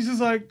up. He's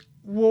just like,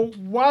 well,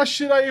 why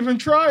should I even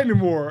try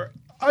anymore?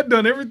 I've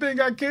done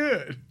everything I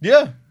could.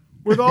 Yeah.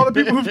 With all the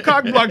people who've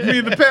cock-blocked me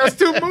in the past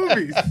 2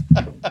 movies.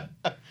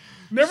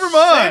 Never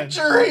mind.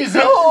 Centuries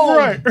old.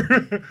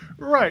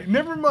 Right.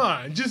 Never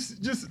mind.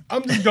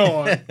 I'm just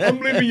gone.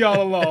 I'm leaving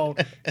y'all alone.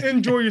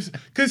 Enjoy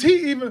yourself. Because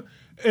he even,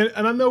 and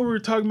I know we were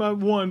talking about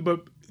 1,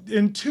 but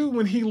in 2,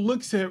 when he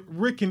looks at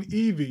Rick and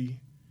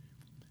Evie,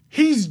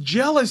 he's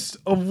jealous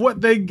of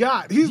what they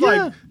got. He's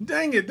like,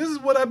 dang it, this is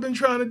what I've been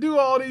trying to do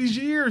all these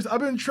years. I've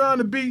been trying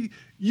to be,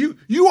 you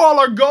all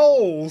are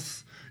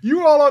goals.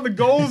 You all are the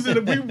goals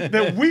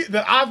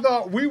that I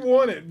thought we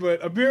wanted,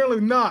 but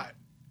apparently not.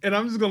 And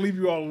I'm just gonna leave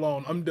you all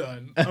alone. I'm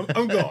done.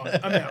 I'm gone.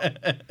 I'm out.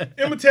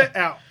 Imhotep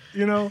out.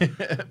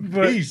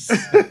 But, peace.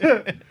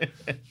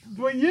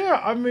 But yeah,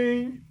 I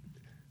mean,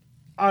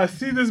 I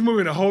see this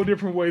movie in a whole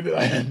different way that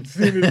I hadn't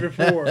seen it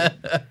before,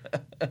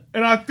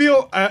 and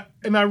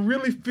I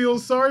really feel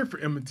sorry for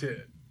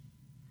Imhotep,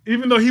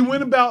 even though he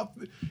went about.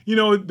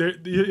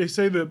 They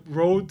say the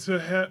road to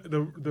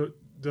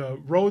the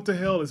road to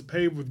hell is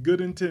paved with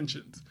good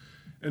intentions,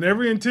 and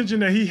every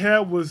intention that he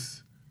had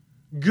was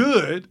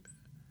good.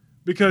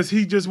 Because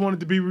he just wanted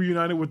to be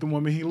reunited with the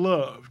woman he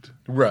loved.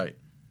 Right.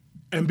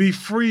 And be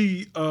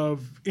free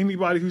of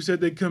anybody who said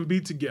they couldn't be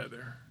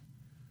together.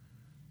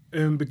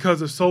 And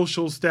because of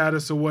social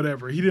status or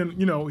whatever. He didn't,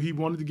 he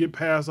wanted to get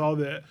past all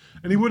that.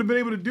 And he would have been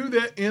able to do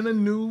that in a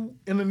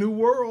new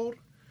world.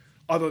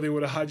 Although they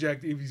would have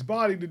hijacked Evie's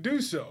body to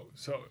do so.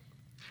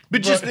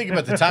 But just think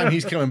about the time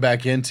he's coming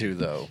back into,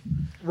 though.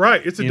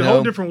 Right. It's a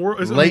whole different world.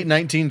 It's late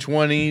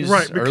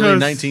 1920s, early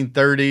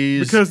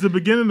 1930s. Because the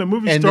beginning of the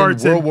movie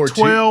starts in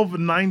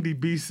 1290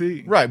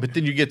 BC. Right, but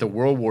then you get the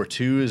World War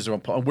II.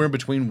 We're in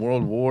between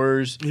world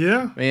wars.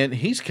 Yeah. And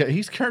he's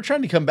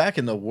trying to come back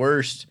in the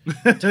worst time.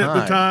 At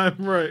the time,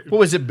 right. What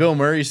was it Bill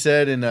Murray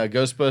said in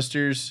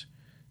Ghostbusters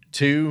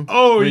 2?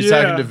 Oh, when he's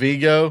talking to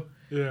Vigo.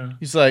 Yeah.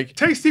 He's like,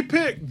 tasty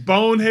pick,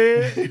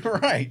 bonehead.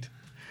 Right.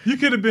 You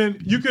could have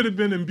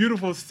been in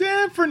beautiful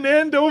San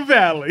Fernando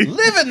Valley.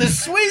 Living the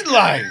sweet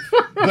life.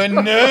 But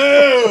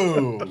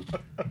no.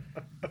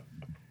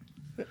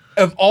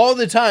 Of all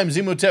the times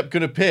Imhotep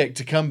could have picked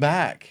to come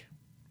back,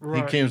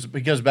 Right.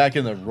 He comes back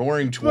in the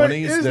roaring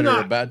 20s that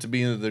are about to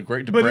be in the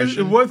Great Depression.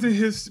 But it wasn't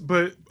his.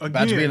 But again,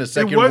 about to be in the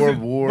Second World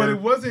War. But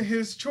it wasn't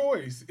his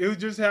choice. It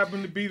just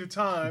happened to be the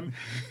time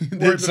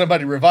where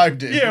somebody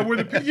revived it. Yeah, where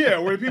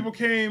the people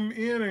came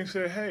in and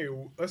said, "Hey,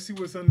 let's see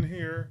what's in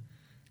here."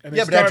 And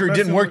but after it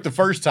didn't work the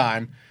first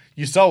time,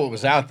 you saw what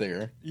was out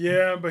there.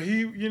 Yeah, but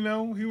he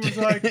was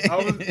like,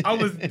 I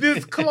was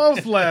this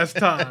close last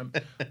time.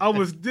 I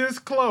was this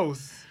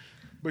close.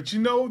 But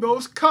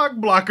those cock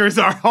blockers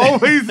are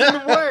always in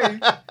the way.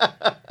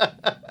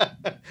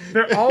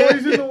 They're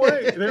always in the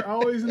way. They're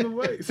always in the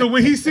way. So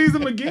when he sees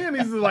them again,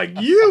 he's like,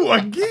 "You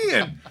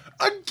again,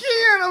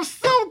 I'm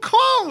so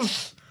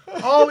close."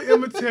 All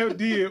Imhotep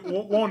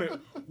wanted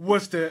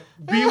was to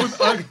be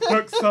with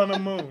Unearth, son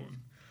of Moon.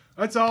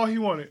 That's all he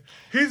wanted.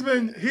 He's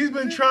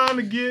been trying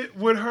to get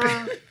with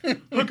her,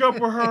 hook up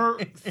with her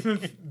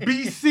since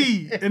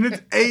BC, and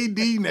it's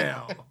AD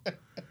now.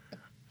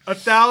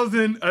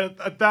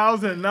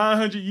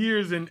 1,900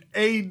 years in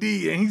AD,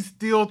 and he's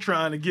still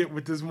trying to get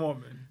with this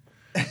woman.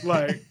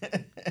 Like,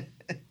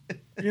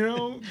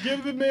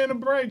 give the man a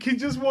break. He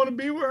just want to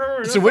be with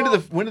her. So when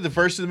did the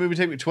first of the movie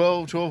take me?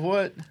 12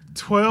 what?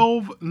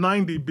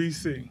 1290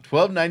 BC.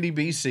 1290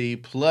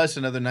 BC plus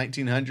another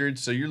 1900.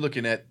 So you're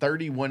looking at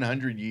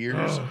 3,100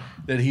 years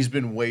that he's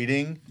been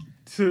waiting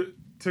to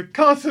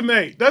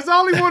consummate. That's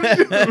all he wanted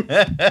to do.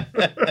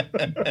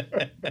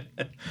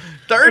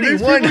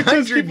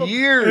 3,100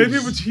 years. And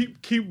people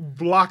keep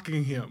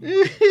blocking him.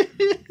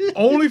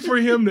 Only for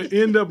him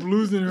to end up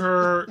losing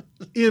her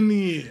in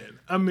the end.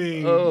 I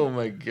mean, oh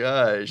my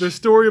gosh. The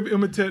story of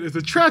Imhotep is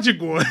a tragic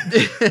one.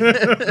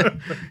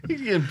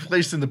 He's getting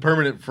placed in the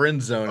permanent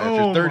friend zone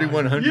after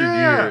 3,100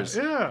 years.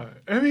 Yeah.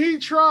 I mean, he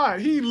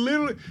tried. He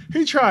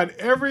tried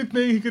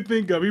everything he could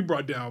think of. He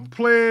brought down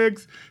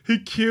plagues. He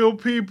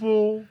killed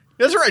people.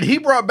 That's right. He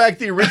brought back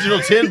the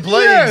original 10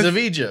 plagues of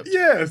Egypt.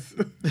 Yes.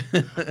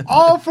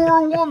 All for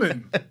a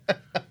woman.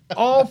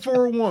 All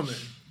for a woman.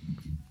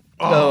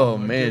 Oh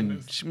man.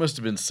 Goodness. She must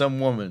have been some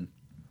woman.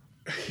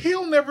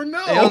 He'll never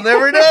know.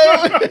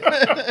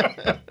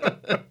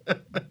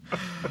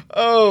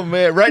 Oh,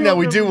 man. Right now,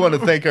 we do want to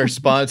thank our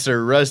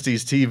sponsor,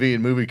 Rusty's TV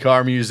and Movie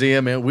Car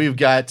Museum. And we've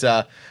got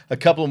a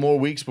couple more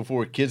weeks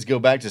before kids go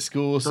back to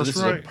school. So this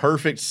is a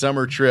perfect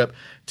summer trip.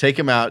 Take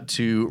them out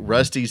to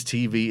Rusty's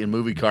TV and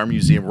Movie Car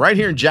Museum right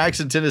here in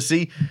Jackson,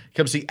 Tennessee.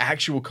 Come see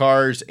actual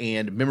cars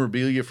and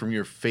memorabilia from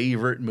your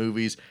favorite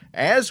movies,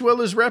 as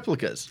well as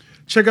replicas.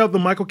 Check out the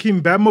Michael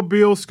Keaton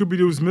Batmobile,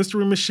 Scooby-Doo's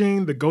Mystery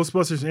Machine, the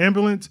Ghostbusters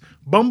ambulance,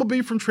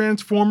 Bumblebee from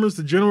Transformers,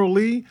 the General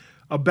Lee,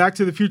 a Back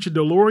to the Future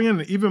DeLorean,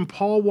 and even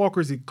Paul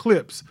Walker's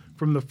Eclipse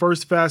from the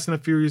first Fast and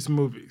the Furious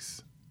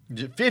movies.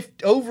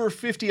 Over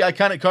 50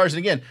 iconic cars. And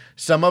again,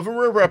 some of them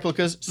are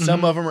replicas.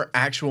 Some of them are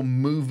actual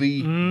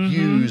movie and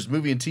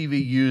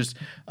TV used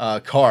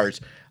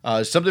cars.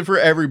 Something for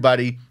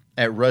everybody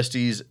at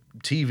Rusty's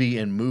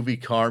TV and Movie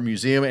Car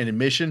Museum. And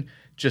admission,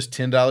 just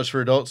 $10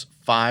 for adults,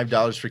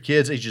 $5 for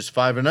kids. Ages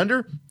 5 and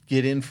under,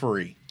 get in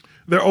free.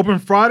 They're open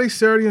Friday,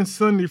 Saturday, and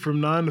Sunday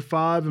from 9 to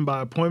 5 and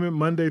by appointment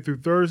Monday through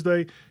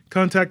Thursday.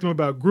 Contact them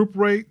about group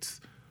rates.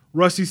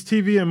 Rusty's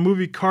TV and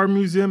Movie Car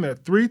Museum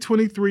at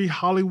 323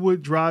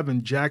 Hollywood Drive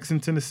in Jackson,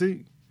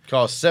 Tennessee.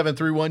 Call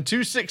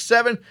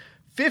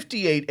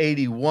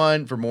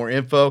 731-267-5881 for more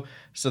info.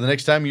 So the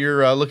next time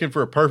you're looking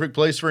for a perfect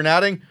place for an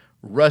outing,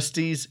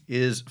 Rusty's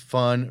is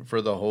fun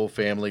for the whole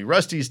family.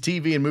 Rusty's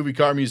TV and Movie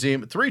Car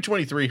Museum at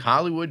 323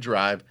 Hollywood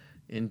Drive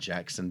in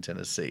Jackson,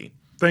 Tennessee.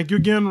 Thank you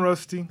again,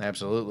 Rusty.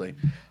 Absolutely.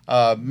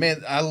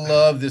 Man, I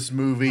love this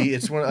movie.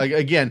 It's one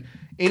again,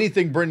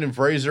 anything Brendan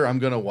Fraser, I'm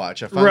going to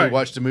watch. I finally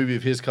watched a movie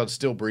of his called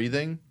Still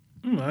Breathing.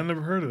 I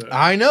never heard of that.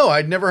 I know.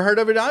 I'd never heard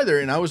of it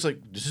either. And I was like,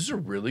 this is a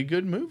really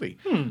good movie.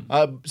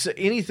 So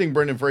anything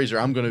Brendan Fraser,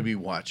 I'm going to be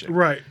watching.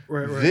 Right.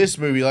 This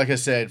movie, like I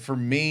said, for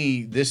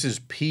me, this is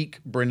peak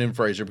Brendan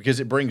Fraser because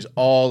it brings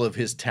all of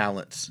his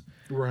talents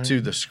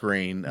to the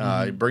screen.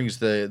 It brings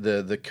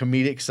the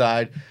comedic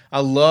side.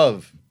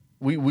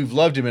 We've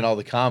loved him in all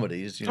the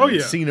comedies.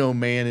 Encino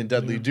Man and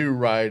Dudley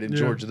Do-Right and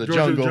George of the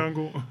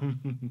Jungle.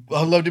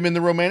 I loved him in the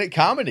romantic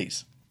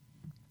comedies.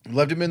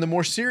 Loved him in the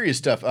more serious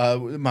stuff.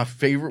 One of my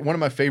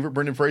favorite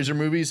Brendan Fraser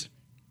movies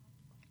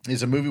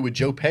is a movie with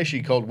Joe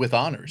Pesci called With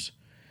Honors,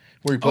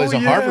 where he plays a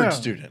Harvard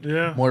student.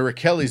 Yeah. Moira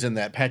Kelly's in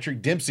that.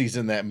 Patrick Dempsey's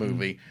in that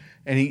movie.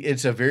 And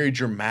it's a very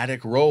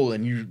dramatic role,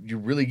 and you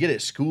really get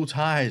it. School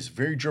Ties,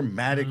 very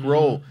dramatic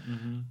role.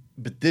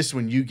 But this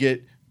one, you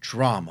get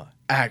drama,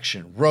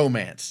 action,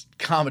 romance,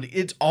 comedy.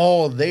 It's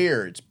all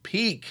there. It's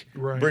peak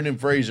Brendan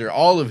Fraser.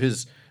 All of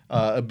his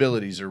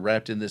abilities are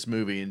wrapped in this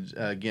movie. And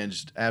again,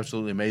 just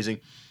absolutely amazing.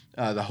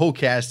 The whole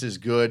cast is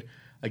good.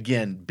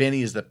 Again,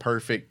 Benny is the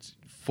perfect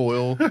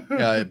foil,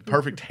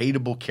 perfect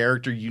hateable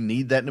character. You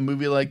need that in a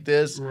movie like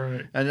this.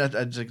 Right. And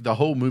the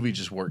whole movie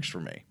just works for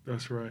me.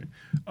 That's right.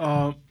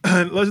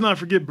 Let's not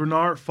forget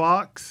Bernard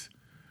Fox,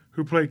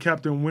 who played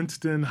Captain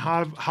Winston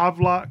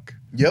Havelock.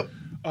 Yep.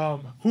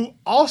 Who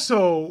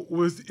also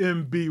was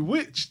in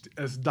Bewitched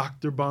as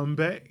Dr.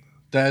 Bombay.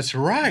 That's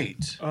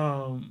right.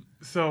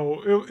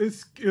 So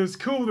it was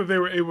cool that they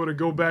were able to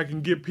go back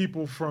and get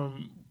people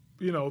from,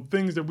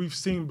 things that we've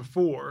seen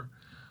before,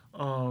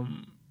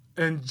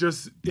 and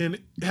just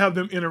have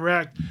them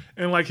interact.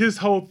 And like his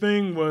whole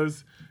thing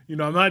was,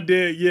 I'm not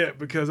dead yet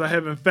because I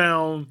haven't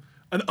found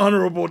an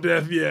honorable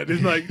death yet.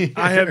 It's like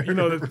I have,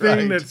 the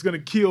thing that's going to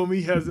kill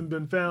me hasn't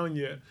been found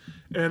yet.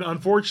 And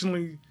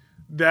unfortunately,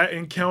 that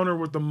encounter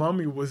with the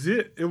mummy was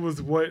it. It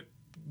was what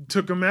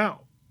took him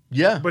out.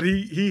 Yeah. But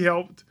he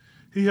helped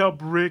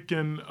Rick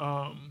and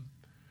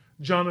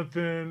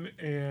Jonathan,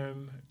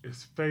 and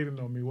it's fading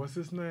on me. What's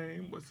his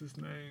name?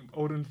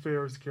 Odin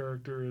Fair's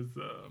character is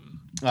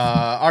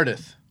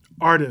Ardith.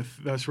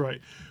 Ardith, that's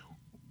right.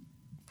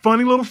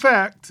 Funny little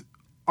fact,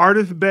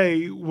 Ardith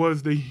Bay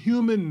was the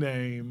human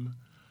name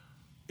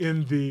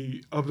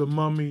of the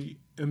mummy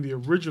in the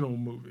original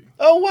movie.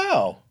 Oh,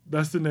 wow.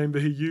 That's the name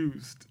that he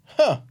used.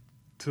 Huh.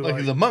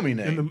 Like the mummy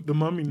name. The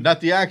mummy. Not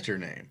the actor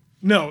name.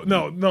 No.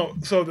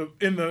 So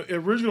in the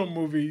original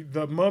movie,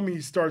 the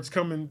mummy starts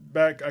coming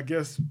back, I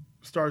guess,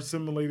 starts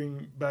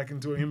simulating back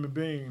into a human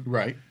being.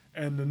 Right.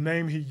 And the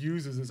name he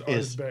uses is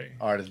Ardith Bay.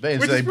 Ardith Bay.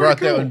 And so they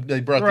brought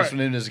this one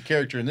in as a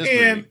character in this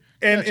movie.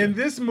 And in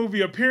this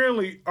movie,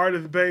 apparently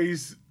Ardith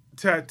Bay's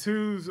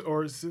tattoos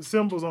or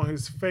symbols on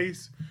his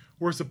face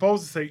were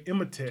supposed to say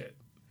Imhotep,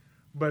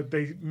 but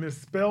they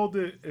misspelled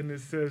it and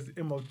it says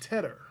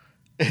Imhotep.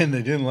 And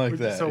they didn't like that.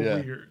 Which is so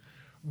weird.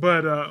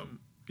 But I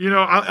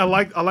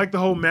like the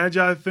whole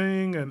Magi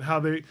thing and how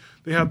they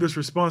have this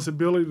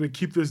responsibility to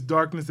keep this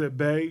darkness at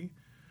bay,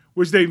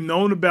 which they've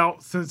known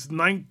about since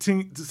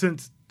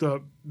BC.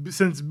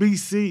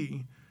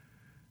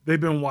 They've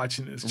been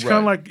watching this. It's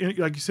kind of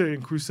like you say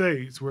in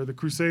Crusades, where the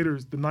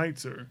Crusaders, the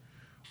knights, are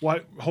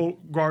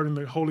guarding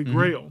the Holy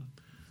Grail.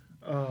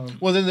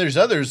 Well, then there's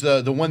others.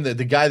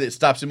 The guy that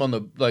stops him on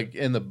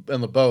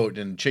the boat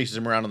and chases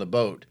him around on the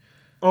boat.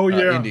 Oh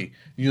yeah, Indy.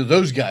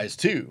 Those guys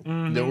too.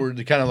 That were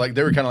kind of like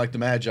the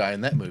Magi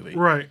in that movie.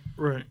 Right.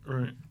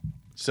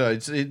 So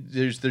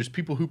there's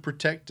people who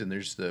protect and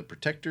there's the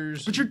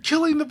protectors. But you're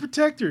killing the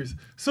protectors.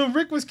 So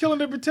Rick was killing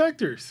the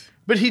protectors.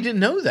 But he didn't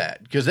know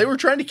that because they were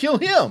trying to kill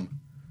him.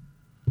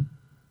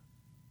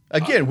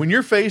 Again, when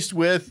you're faced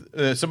with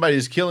somebody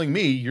is killing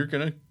me, you're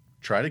gonna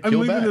try to kill back.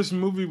 I'm leaving this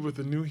movie with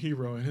a new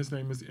hero, and his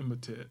name is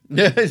Imhotep.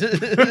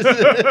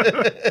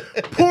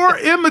 Poor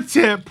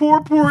Imhotep.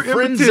 Poor Imhotep.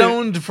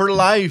 Friend-zoned for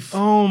life.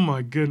 Oh,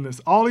 my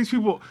goodness. All these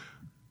people.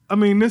 I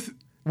mean,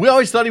 we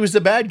always thought he was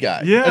the bad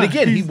guy. Yeah. And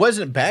again, he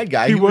wasn't a bad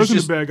guy. He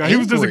wasn't a bad guy. He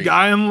was just a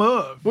guy in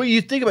love. Well,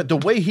 you think about the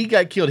way he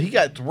got killed. He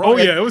got thrown. Oh,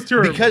 yeah. It was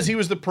terrible. Because he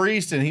was the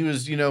priest, and he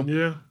was,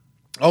 Yeah.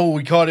 Oh,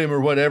 we caught him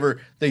or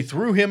whatever. They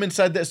threw him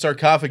inside that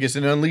sarcophagus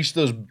and unleashed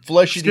those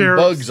flesh-eating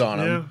bugs on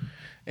him. Yeah.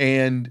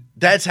 And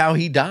that's how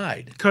he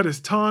died. Cut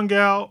his tongue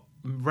out,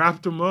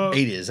 wrapped him up.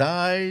 Ate his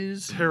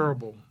eyes.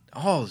 Terrible.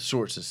 All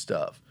sorts of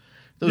stuff.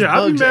 Those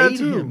bugs I'd be mad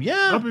too. Him.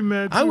 Yeah. I'd be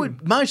mad too.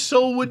 My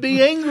soul would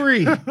be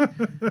angry.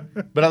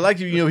 But I like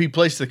he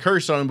placed the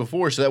curse on him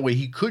before so that way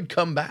he could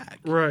come back.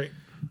 Right.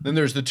 Then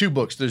there's the two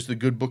books. There's the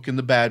good book and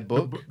the bad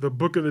book. The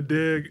book of the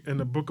dead and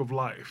the book of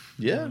life.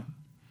 Yeah.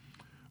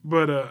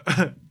 But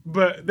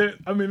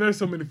there's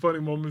so many funny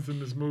moments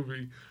in this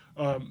movie.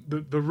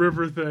 The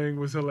river thing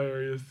was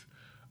hilarious.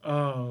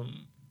 Where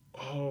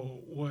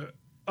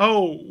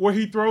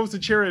he throws the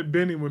chair at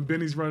Benny when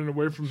Benny's running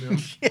away from him.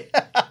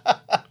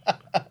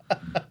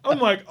 I'm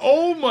like,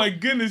 oh my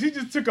goodness, he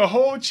just took a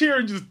whole chair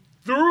and just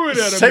threw it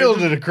at him.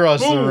 Sailed it across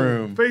the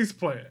room. Face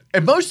plant.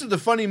 And most of the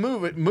funny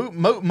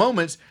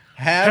moments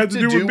have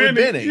to do with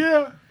Benny.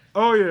 Yeah.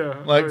 Oh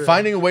yeah.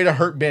 Finding a way to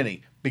hurt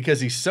Benny.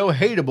 Because he's so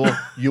hateable,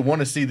 you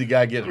want to see the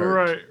guy get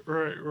hurt.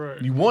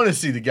 Right. You want to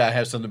see the guy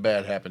have something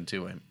bad happen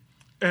to him.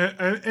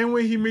 And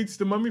when he meets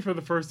the mummy for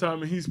the first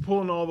time and he's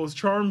pulling all those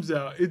charms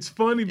out, it's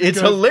funny because... It's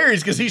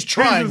hilarious because he's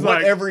trying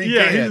whatever he can.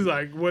 Yeah, he's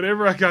like,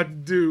 whatever I got to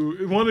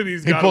do, one of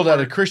these guys... He pulled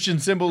out a Christian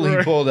symbol,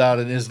 he pulled out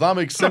an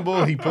Islamic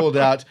symbol, he pulled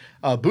out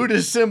a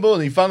Buddhist symbol,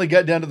 and he finally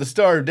got down to the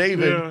Star of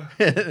David.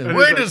 Yeah.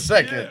 Wait a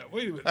second. Yeah,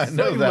 wait a minute. I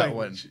know that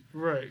one.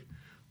 Right.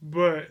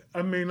 But,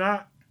 I mean,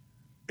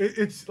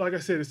 it's like I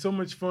said, it's so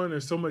much fun.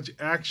 There's so much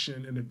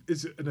action, and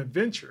it's an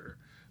adventure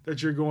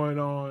that you're going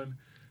on,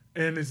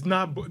 and it's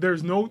not.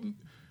 There's no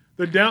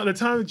the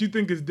time that you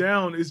think is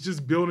down is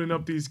just building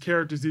up these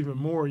characters even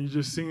more. You're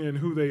just seeing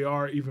who they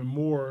are even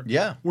more.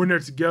 Yeah. When they're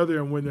together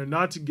and when they're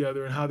not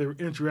together, and how they're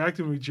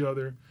interacting with each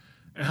other,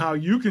 and how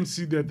you can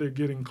see that they're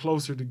getting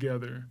closer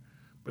together,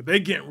 but they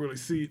can't really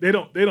see. They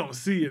don't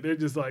see it. They're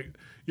just like.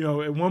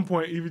 At one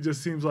point, Evie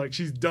just seems like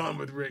she's done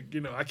with Rick.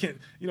 I can't,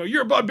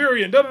 you're a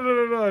barbarian,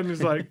 da-da-da-da-da. And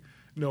it's like,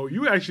 no,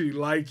 you actually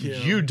like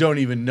him. You don't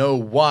even know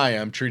why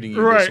I'm treating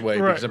you this way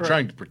because I'm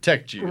trying to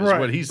protect you, is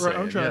what he's saying.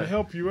 I'm trying to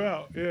help you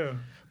out, yeah.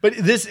 But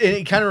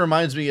it kind of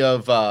reminds me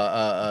of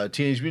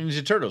Teenage Mutant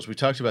Ninja Turtles. We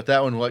talked about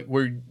that one, like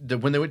when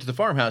they went to the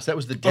farmhouse. That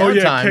was the downtime. Oh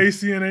yeah,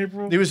 Casey and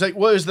April. It was like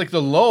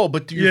the lull,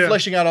 but you're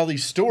fleshing out all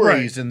these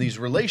stories and these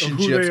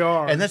relationships, who they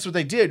are. And that's what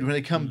they did. When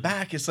they come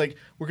back, it's like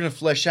we're going to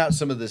flesh out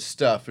some of this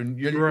stuff, and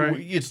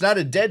it's not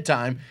a dead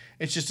time.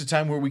 It's just a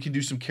time where we can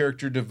do some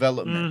character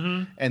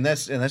development, and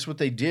that's what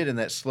they did in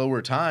that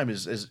slower time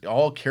is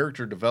all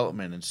character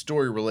development and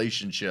story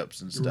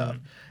relationships and stuff.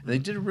 And they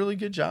did a really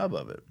good job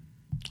of it.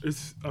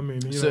 It's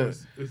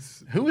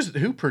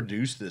who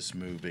produced this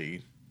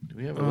movie? Do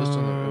we have a list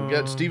on that? We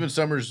got Stephen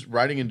Sommers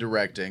writing and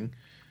directing.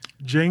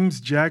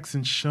 James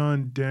Jackson,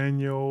 Sean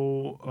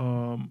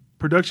Daniel,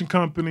 production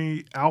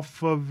company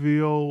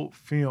Alphaville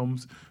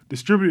Films,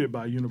 distributed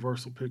by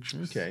Universal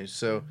Pictures. Okay,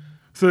 so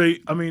they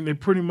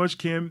pretty much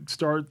can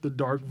start the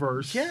dark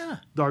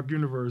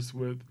universe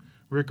with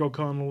Rick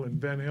O'Connell and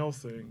Van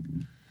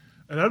Helsing,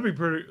 and that'd be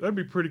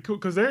pretty cool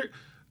because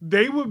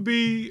they would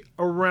be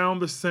around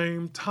the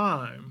same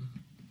time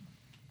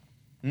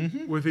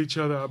with each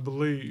other, I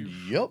believe.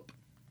 Yep.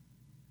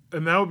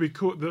 And that would be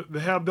cool to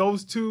have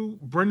those two,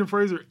 Brendan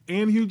Fraser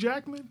and Hugh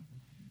Jackman.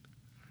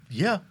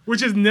 Yeah.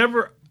 Which is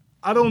never,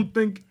 I don't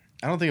think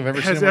I've ever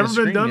has seen them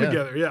ever been done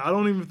together. Yeah, I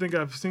don't even think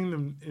I've seen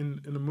them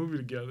in a movie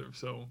together.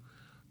 So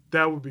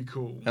that would be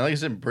cool. And like I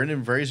said,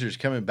 Brendan Fraser's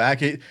coming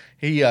back.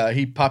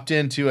 He popped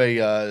into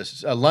a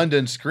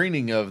London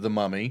screening of The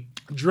Mummy.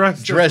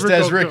 Dressed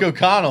as Rick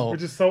O'Connell,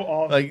 which is so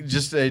awesome. Like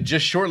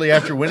just shortly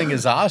after winning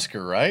his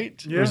Oscar,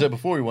 right? Yeah. Or was that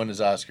before he won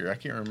his Oscar? I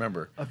can't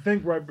remember. I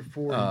think right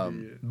before he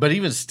did. But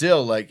even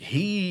still, like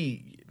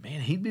he'd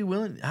be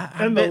willing.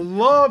 I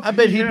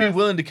bet he'd be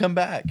willing to come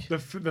back.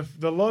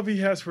 The love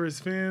he has for his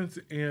fans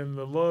and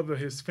the love that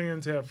his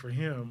fans have for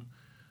him.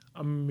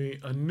 I mean,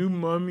 a new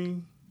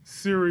Mummy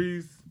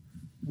series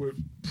would.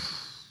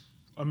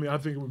 I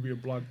think it would be a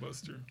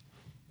blockbuster.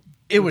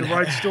 With the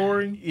right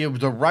story. Yeah,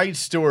 with the right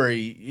story,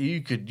 you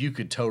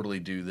could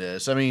totally do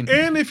this. I mean,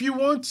 and if you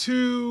want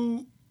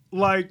to,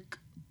 like,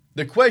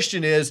 the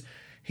question is,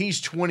 he's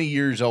 20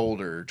 years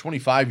older,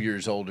 25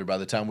 years older by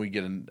the time we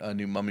get a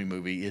new Mummy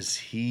movie.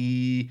 Is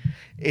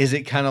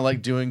it kind of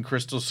like doing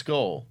Crystal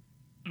Skull?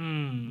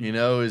 You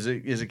know, is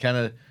it kind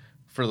of,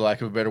 for the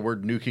lack of a better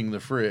word, nuking the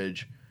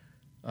fridge,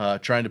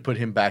 trying to put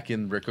him back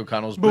in Rick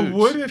O'Connell's boots? But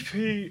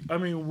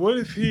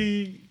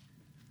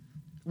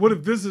what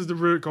if this is the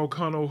Rick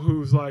O'Connell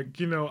who's like,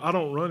 I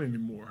don't run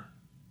anymore?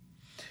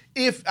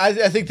 I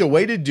think the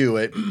way to do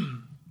it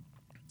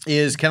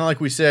is kind of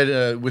like we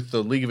said with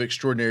the League of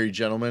Extraordinary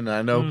Gentlemen.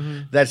 I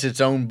know that's its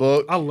own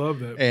book. I love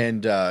that.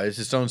 And it's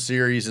its own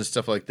series and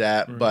stuff like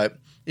that. Right. But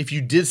if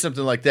you did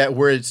something like that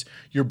where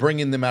you're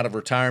bringing them out of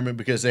retirement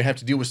because they have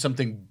to deal with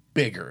something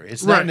bigger.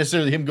 It's not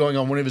necessarily him going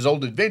on one of his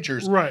old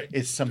adventures. Right.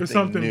 It's something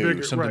new.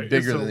 Bigger. Something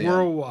bigger than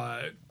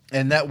worldwide.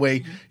 And that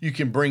way you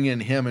can bring in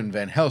him and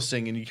Van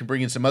Helsing, and you can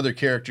bring in some other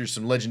characters,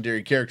 some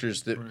legendary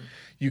characters that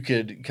you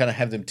could kind of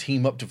have them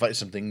team up to fight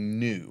something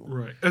new.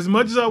 Right. As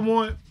much as I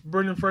want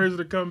Brendan Fraser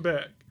to come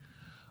back,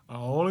 I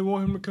only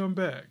want him to come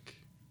back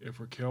if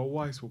Raquel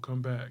Weisz will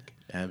come back.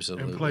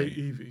 Absolutely. And play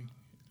Evie.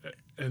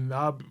 And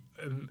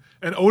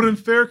Odin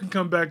Fair can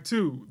come back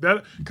too.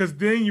 Because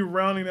then you're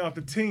rounding out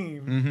the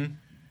team,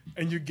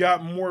 and you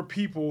got more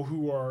people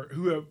who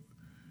have.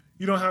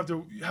 You don't have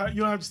to.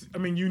 I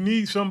mean, you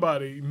need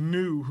somebody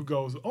new who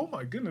goes, "Oh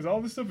my goodness, all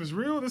this stuff is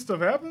real. This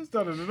stuff happens."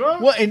 Da da da da.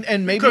 Well,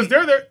 and maybe because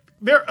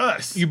they're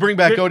us. You bring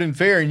back Odin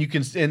Fair, and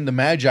the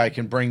Magi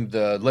can bring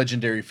the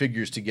legendary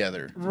figures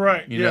together.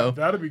 Right. You know,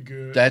 that'd be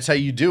good. That's how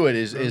you do it.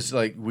 Is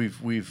like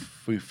we've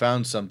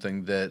found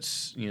something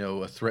that's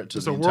a threat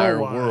to the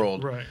entire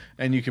world, right?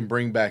 And you can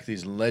bring back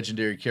these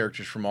legendary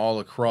characters from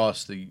all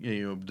across the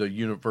the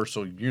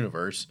universal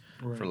universe.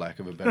 Right. For lack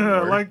of a better word.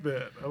 I like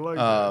that.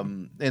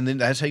 And then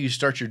that's how you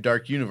start your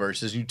dark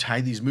universe, is you tie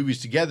these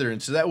movies together.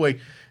 And so that way,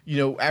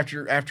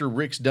 after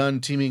Rick's done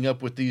teaming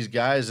up with these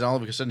guys, and all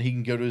of a sudden he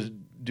can go to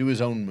do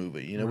his own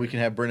movie. We can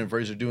have Brendan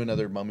Fraser do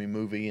another Mummy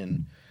movie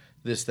and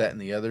this, that,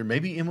 and the other.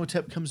 Maybe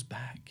Imhotep comes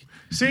back.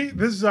 See,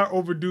 this is our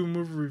Overdue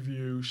Movie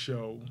Review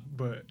show,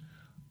 but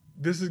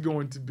this is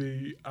going to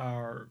be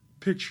our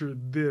Picture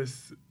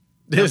This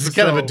This is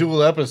kind of a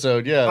dual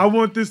episode, yeah. I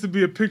want this to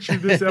be a picture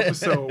of this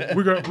episode.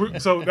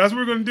 So that's what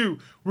we're going to do.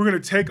 We're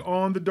going to take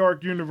on the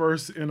dark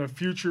universe in a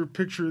future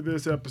Picture of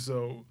This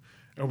episode,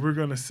 and we're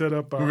going to set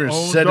up our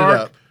own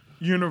dark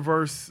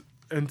universe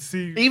and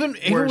see. Even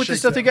with the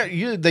stuff they got,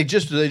 they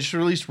just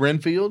released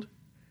Renfield.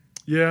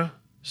 Yeah.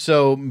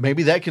 So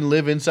maybe that can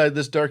live inside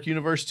this dark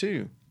universe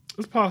too.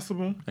 It's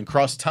possible. And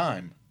cross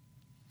time.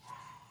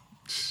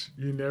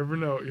 You never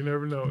know.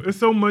 There's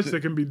so much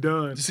that can be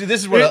done. See,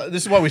 this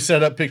is why we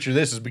set up Picture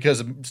This, is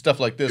because of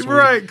stuff like this.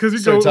 Right, because we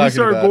start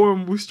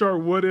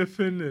what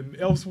ifing and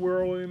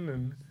elseworlding,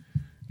 and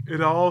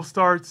it all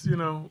starts,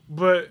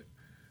 But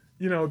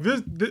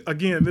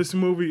this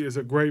movie is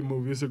a great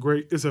movie.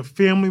 It's a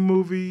family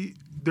movie.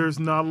 There's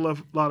not a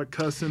lot of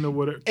cussing or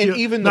whatever. And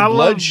even the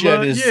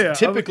bloodshed is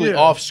typically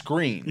off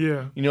screen.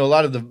 Yeah. A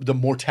lot of the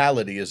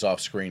mortality is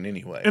off screen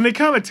anyway. And they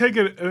kind of take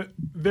it.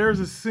 There's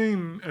a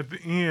scene at the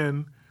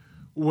end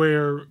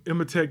where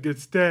Imhotep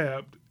gets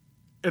stabbed,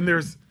 and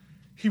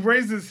he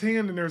raises his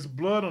hand and there's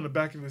blood on the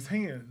back of his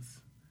hands.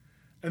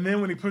 And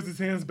then when he puts his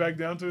hands back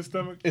down to his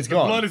stomach, the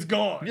blood is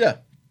gone. Yeah.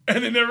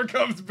 And it never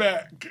comes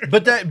back.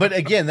 But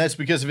again, that's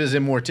because of his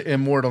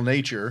immortal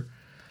nature.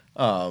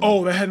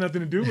 That had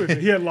nothing to do with it.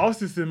 He had lost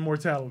his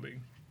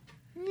immortality.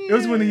 It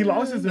was when he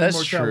lost his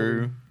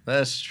immortality.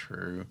 That's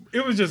true.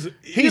 It was just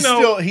he's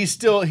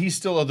still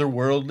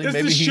otherworldly. It's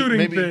the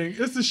shooting thing.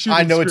 It's the shooting.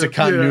 I know it's a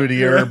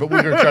continuity error, but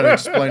we're gonna try to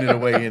explain it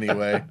away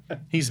anyway.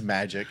 He's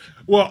magic.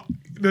 Well,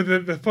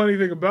 the funny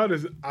thing about it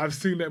is I've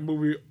seen that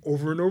movie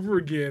over and over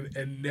again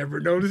and never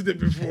noticed it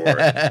before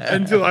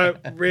until I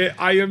read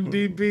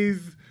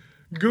IMDb's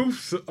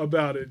goofs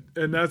about it,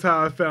 and that's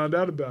how I found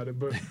out about it.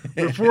 But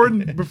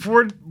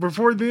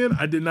before then,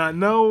 I did not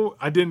know.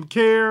 I didn't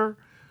care.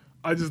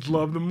 I just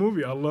love the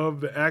movie. I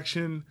love the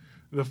action,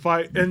 the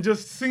fight, and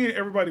just seeing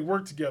everybody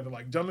work together.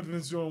 Like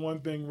Jonathan's doing one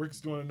thing, Rick's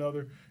doing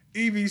another.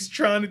 Evie's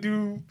trying to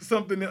do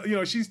something.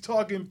 She's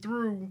talking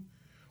through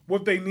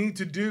what they need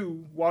to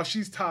do while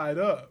she's tied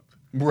up.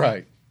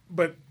 Right.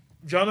 But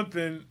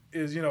Jonathan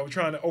is,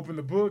 trying to open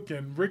the book,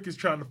 and Rick is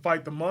trying to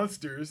fight the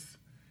monsters,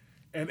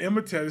 and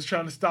Imhotep is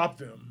trying to stop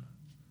them.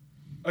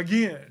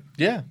 Again.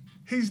 Yeah.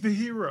 He's the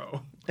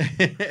hero.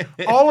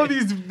 All of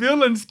these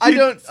villains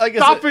keep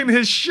stopping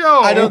his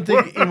show. I don't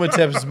think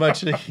Imhotep is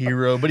much a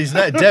hero, but he's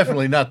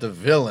definitely not the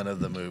villain of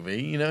the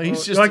movie.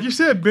 He's just like you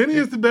said. Benny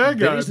is the bad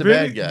guy. Benny's the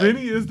bad guy.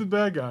 Benny is the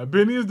bad guy.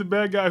 Benny is the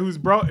bad guy who's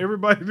brought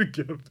everybody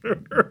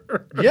together.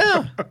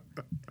 Yeah,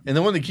 and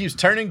the one that keeps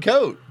turning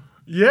coat.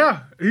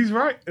 Yeah, he's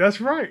right. That's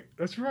right.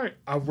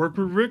 I worked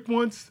with Rick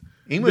once.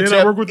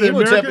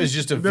 Imhotep is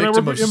just a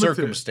victim of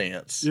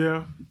circumstance.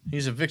 Yeah.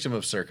 He's a victim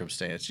of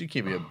circumstance. You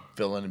can't be a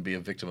villain and be a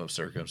victim of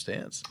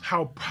circumstance.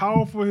 How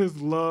powerful his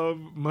love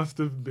must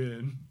have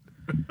been.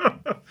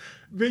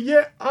 But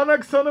yet,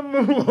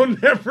 Anaxanamu will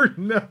never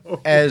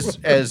know.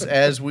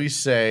 As we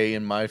say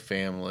in my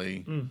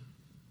family,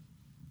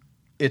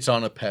 it's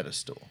on a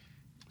pedestal.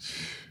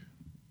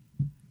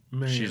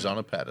 Man. She's on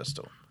a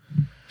pedestal.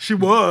 She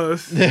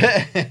was.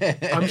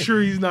 I'm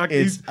sure he's not.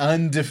 He's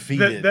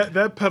undefeated.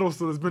 That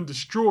pedestal has been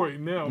destroyed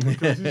now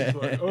because he's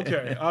like,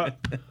 okay,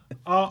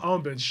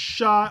 I've been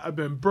shot. I've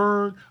been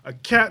burned. A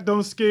cat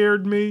done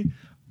scared me.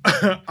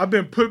 I've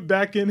been put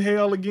back in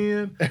hell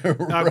again.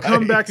 Right. I've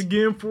come back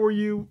again for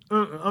you.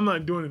 I'm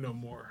not doing it no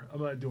more.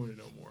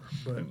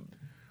 But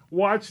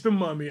watch The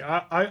Mummy.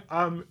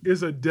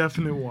 It's a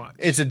definite watch.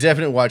 It's a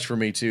definite watch for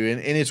me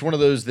too, and it's one of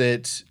those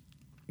that,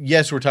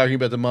 yes, we're talking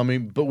about The Mummy,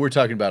 but we're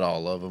talking about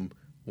all of them.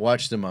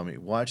 Watch The Mummy.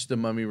 Watch The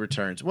Mummy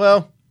Returns.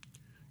 Well,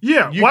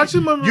 yeah, watch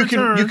The Mummy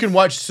Returns. You can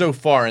watch so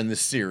far in this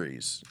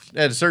series.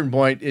 At a certain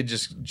point, it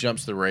just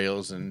jumps the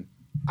rails, and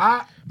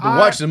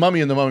watch The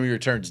Mummy and The Mummy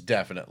Returns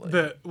definitely.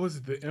 The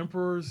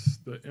Emperor's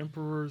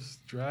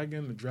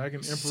Dragon, the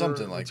Dragon Emperor,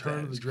 something like Return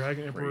that. of the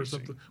Dragon Emperor, or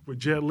something with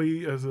Jet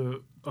Li as a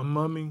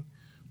mummy,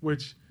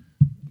 which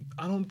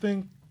I don't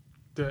think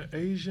the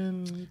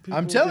Asian people.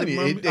 I'm telling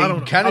you,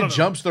 it kind of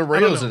jumps the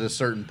rails at a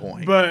certain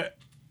point. But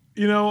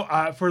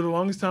for the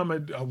longest time,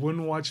 I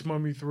wouldn't watch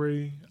Mummy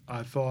 3.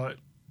 I thought,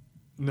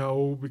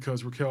 no,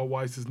 because Raquel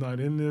Weisz is not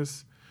in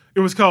this. It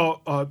was called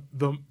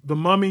the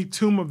Mummy: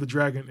 Tomb of the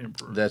Dragon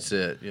Emperor. That's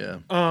it, yeah.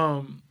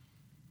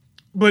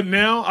 But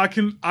now I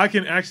can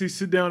actually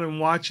sit down and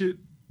watch it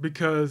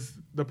because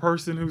the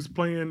person who's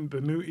playing the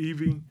new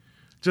Evie,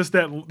 just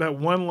that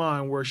one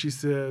line where she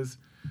says,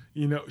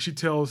 she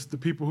tells the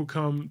people who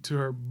come to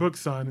her book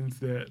signings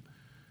that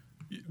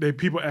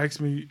people ask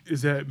me,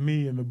 is that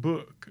me in the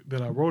book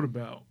that I wrote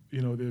about,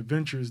 the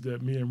adventures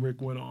that me and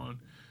Rick went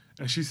on?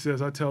 And she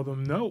says, I tell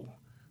them, no,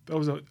 that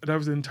was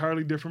an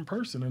entirely different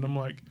person. And I'm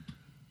like,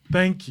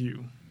 thank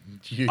you.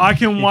 I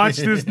can watch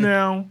this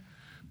now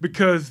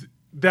because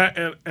that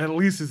at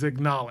least is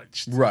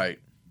acknowledged. Right.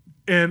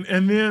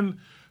 And then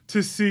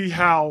to see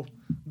how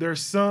their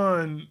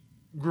son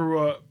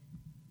grew up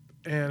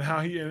and how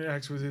he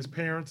interacts with his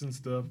parents and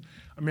stuff.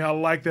 I mean, I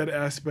like that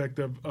aspect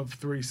of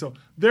 3. So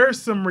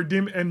there's some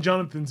redeeming, and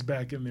Jonathan's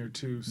back in there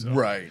too. So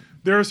right.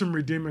 There are some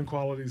redeeming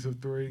qualities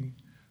of 3.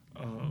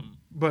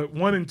 But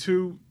 1 and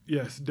 2,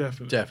 yes,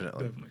 definitely.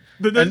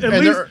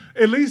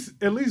 At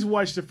least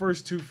watch the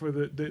first 2 for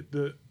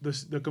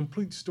the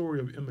complete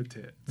story of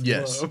Imhotep.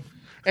 Yes.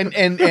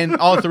 And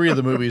all 3 of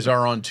the movies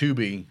are on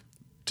Tubi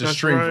to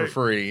stream for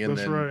free. And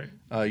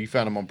you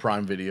found them on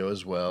Prime Video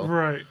as well.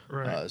 Right.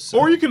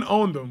 Or you can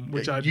own them,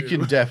 which I do. You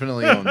can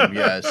definitely own them,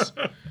 yes.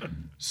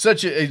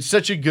 Such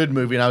a good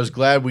movie, and I was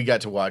glad we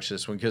got to watch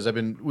this one because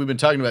we've been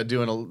talking about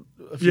doing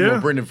a few more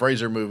Brendan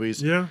Fraser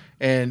movies. Yeah.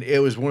 And it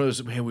was one of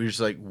those, man, we were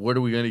just like, what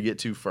are we going to get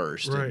to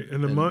first? Right.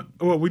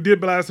 We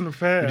did Blast in the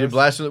Fast. We did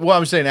Blast in the, well,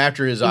 I'm saying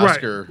after his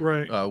Oscar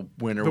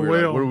winner, we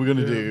were like, what are we going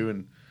to do?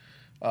 And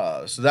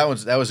so that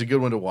was a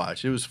good one to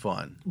watch. It was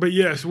fun. But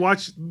yes,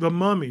 watch The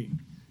Mummy,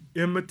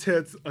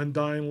 Imhotep's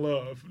Undying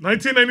Love,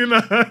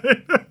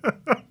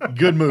 1999.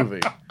 Good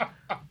movie.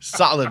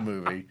 Solid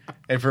movie.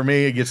 And for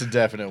me, it gets a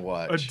definite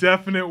watch. A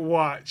definite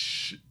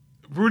watch.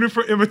 rooting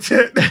for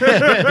Imitate.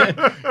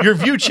 Your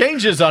view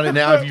changes on it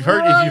now. If you've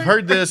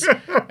heard this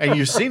and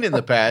you've seen it in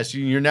the past,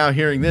 you're now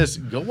hearing this.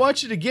 Go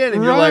watch it again,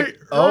 and you're like,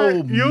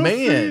 "Oh you'll man,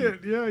 see it.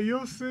 Yeah,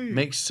 you'll see."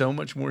 Makes so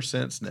much more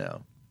sense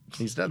now.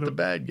 He's not the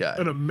bad guy.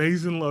 An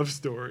amazing love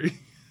story.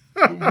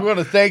 We want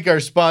to thank our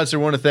sponsor.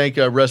 We want to thank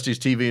Rusty's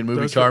TV and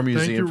Movie Car right.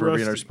 Museum for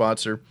being our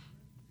sponsor.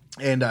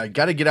 And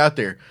got to get out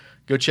there.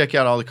 Go check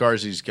out all the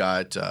cars he's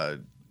got.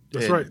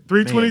 That's right.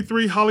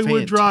 323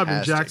 Hollywood Drive in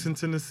fantastic. Jackson,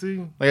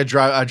 Tennessee. Like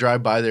I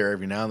drive by there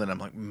every now and then. I'm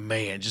like,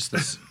 man, just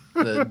this,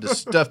 the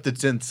stuff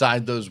that's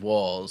inside those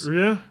walls.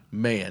 Yeah.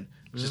 Man,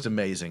 just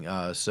amazing.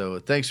 So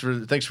thanks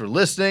for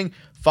listening.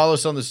 Follow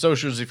us on the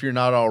socials if you're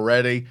not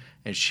already,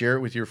 and share it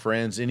with your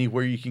friends.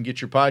 Anywhere you can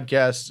get your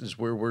podcasts is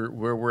where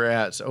we're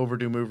at. So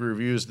Overdue Movie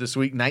Reviews this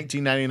week,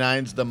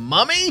 1999's The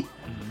Mummy.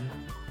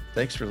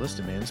 Thanks for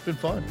listening, man. It's been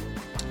fun.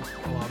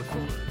 A lot of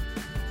fun.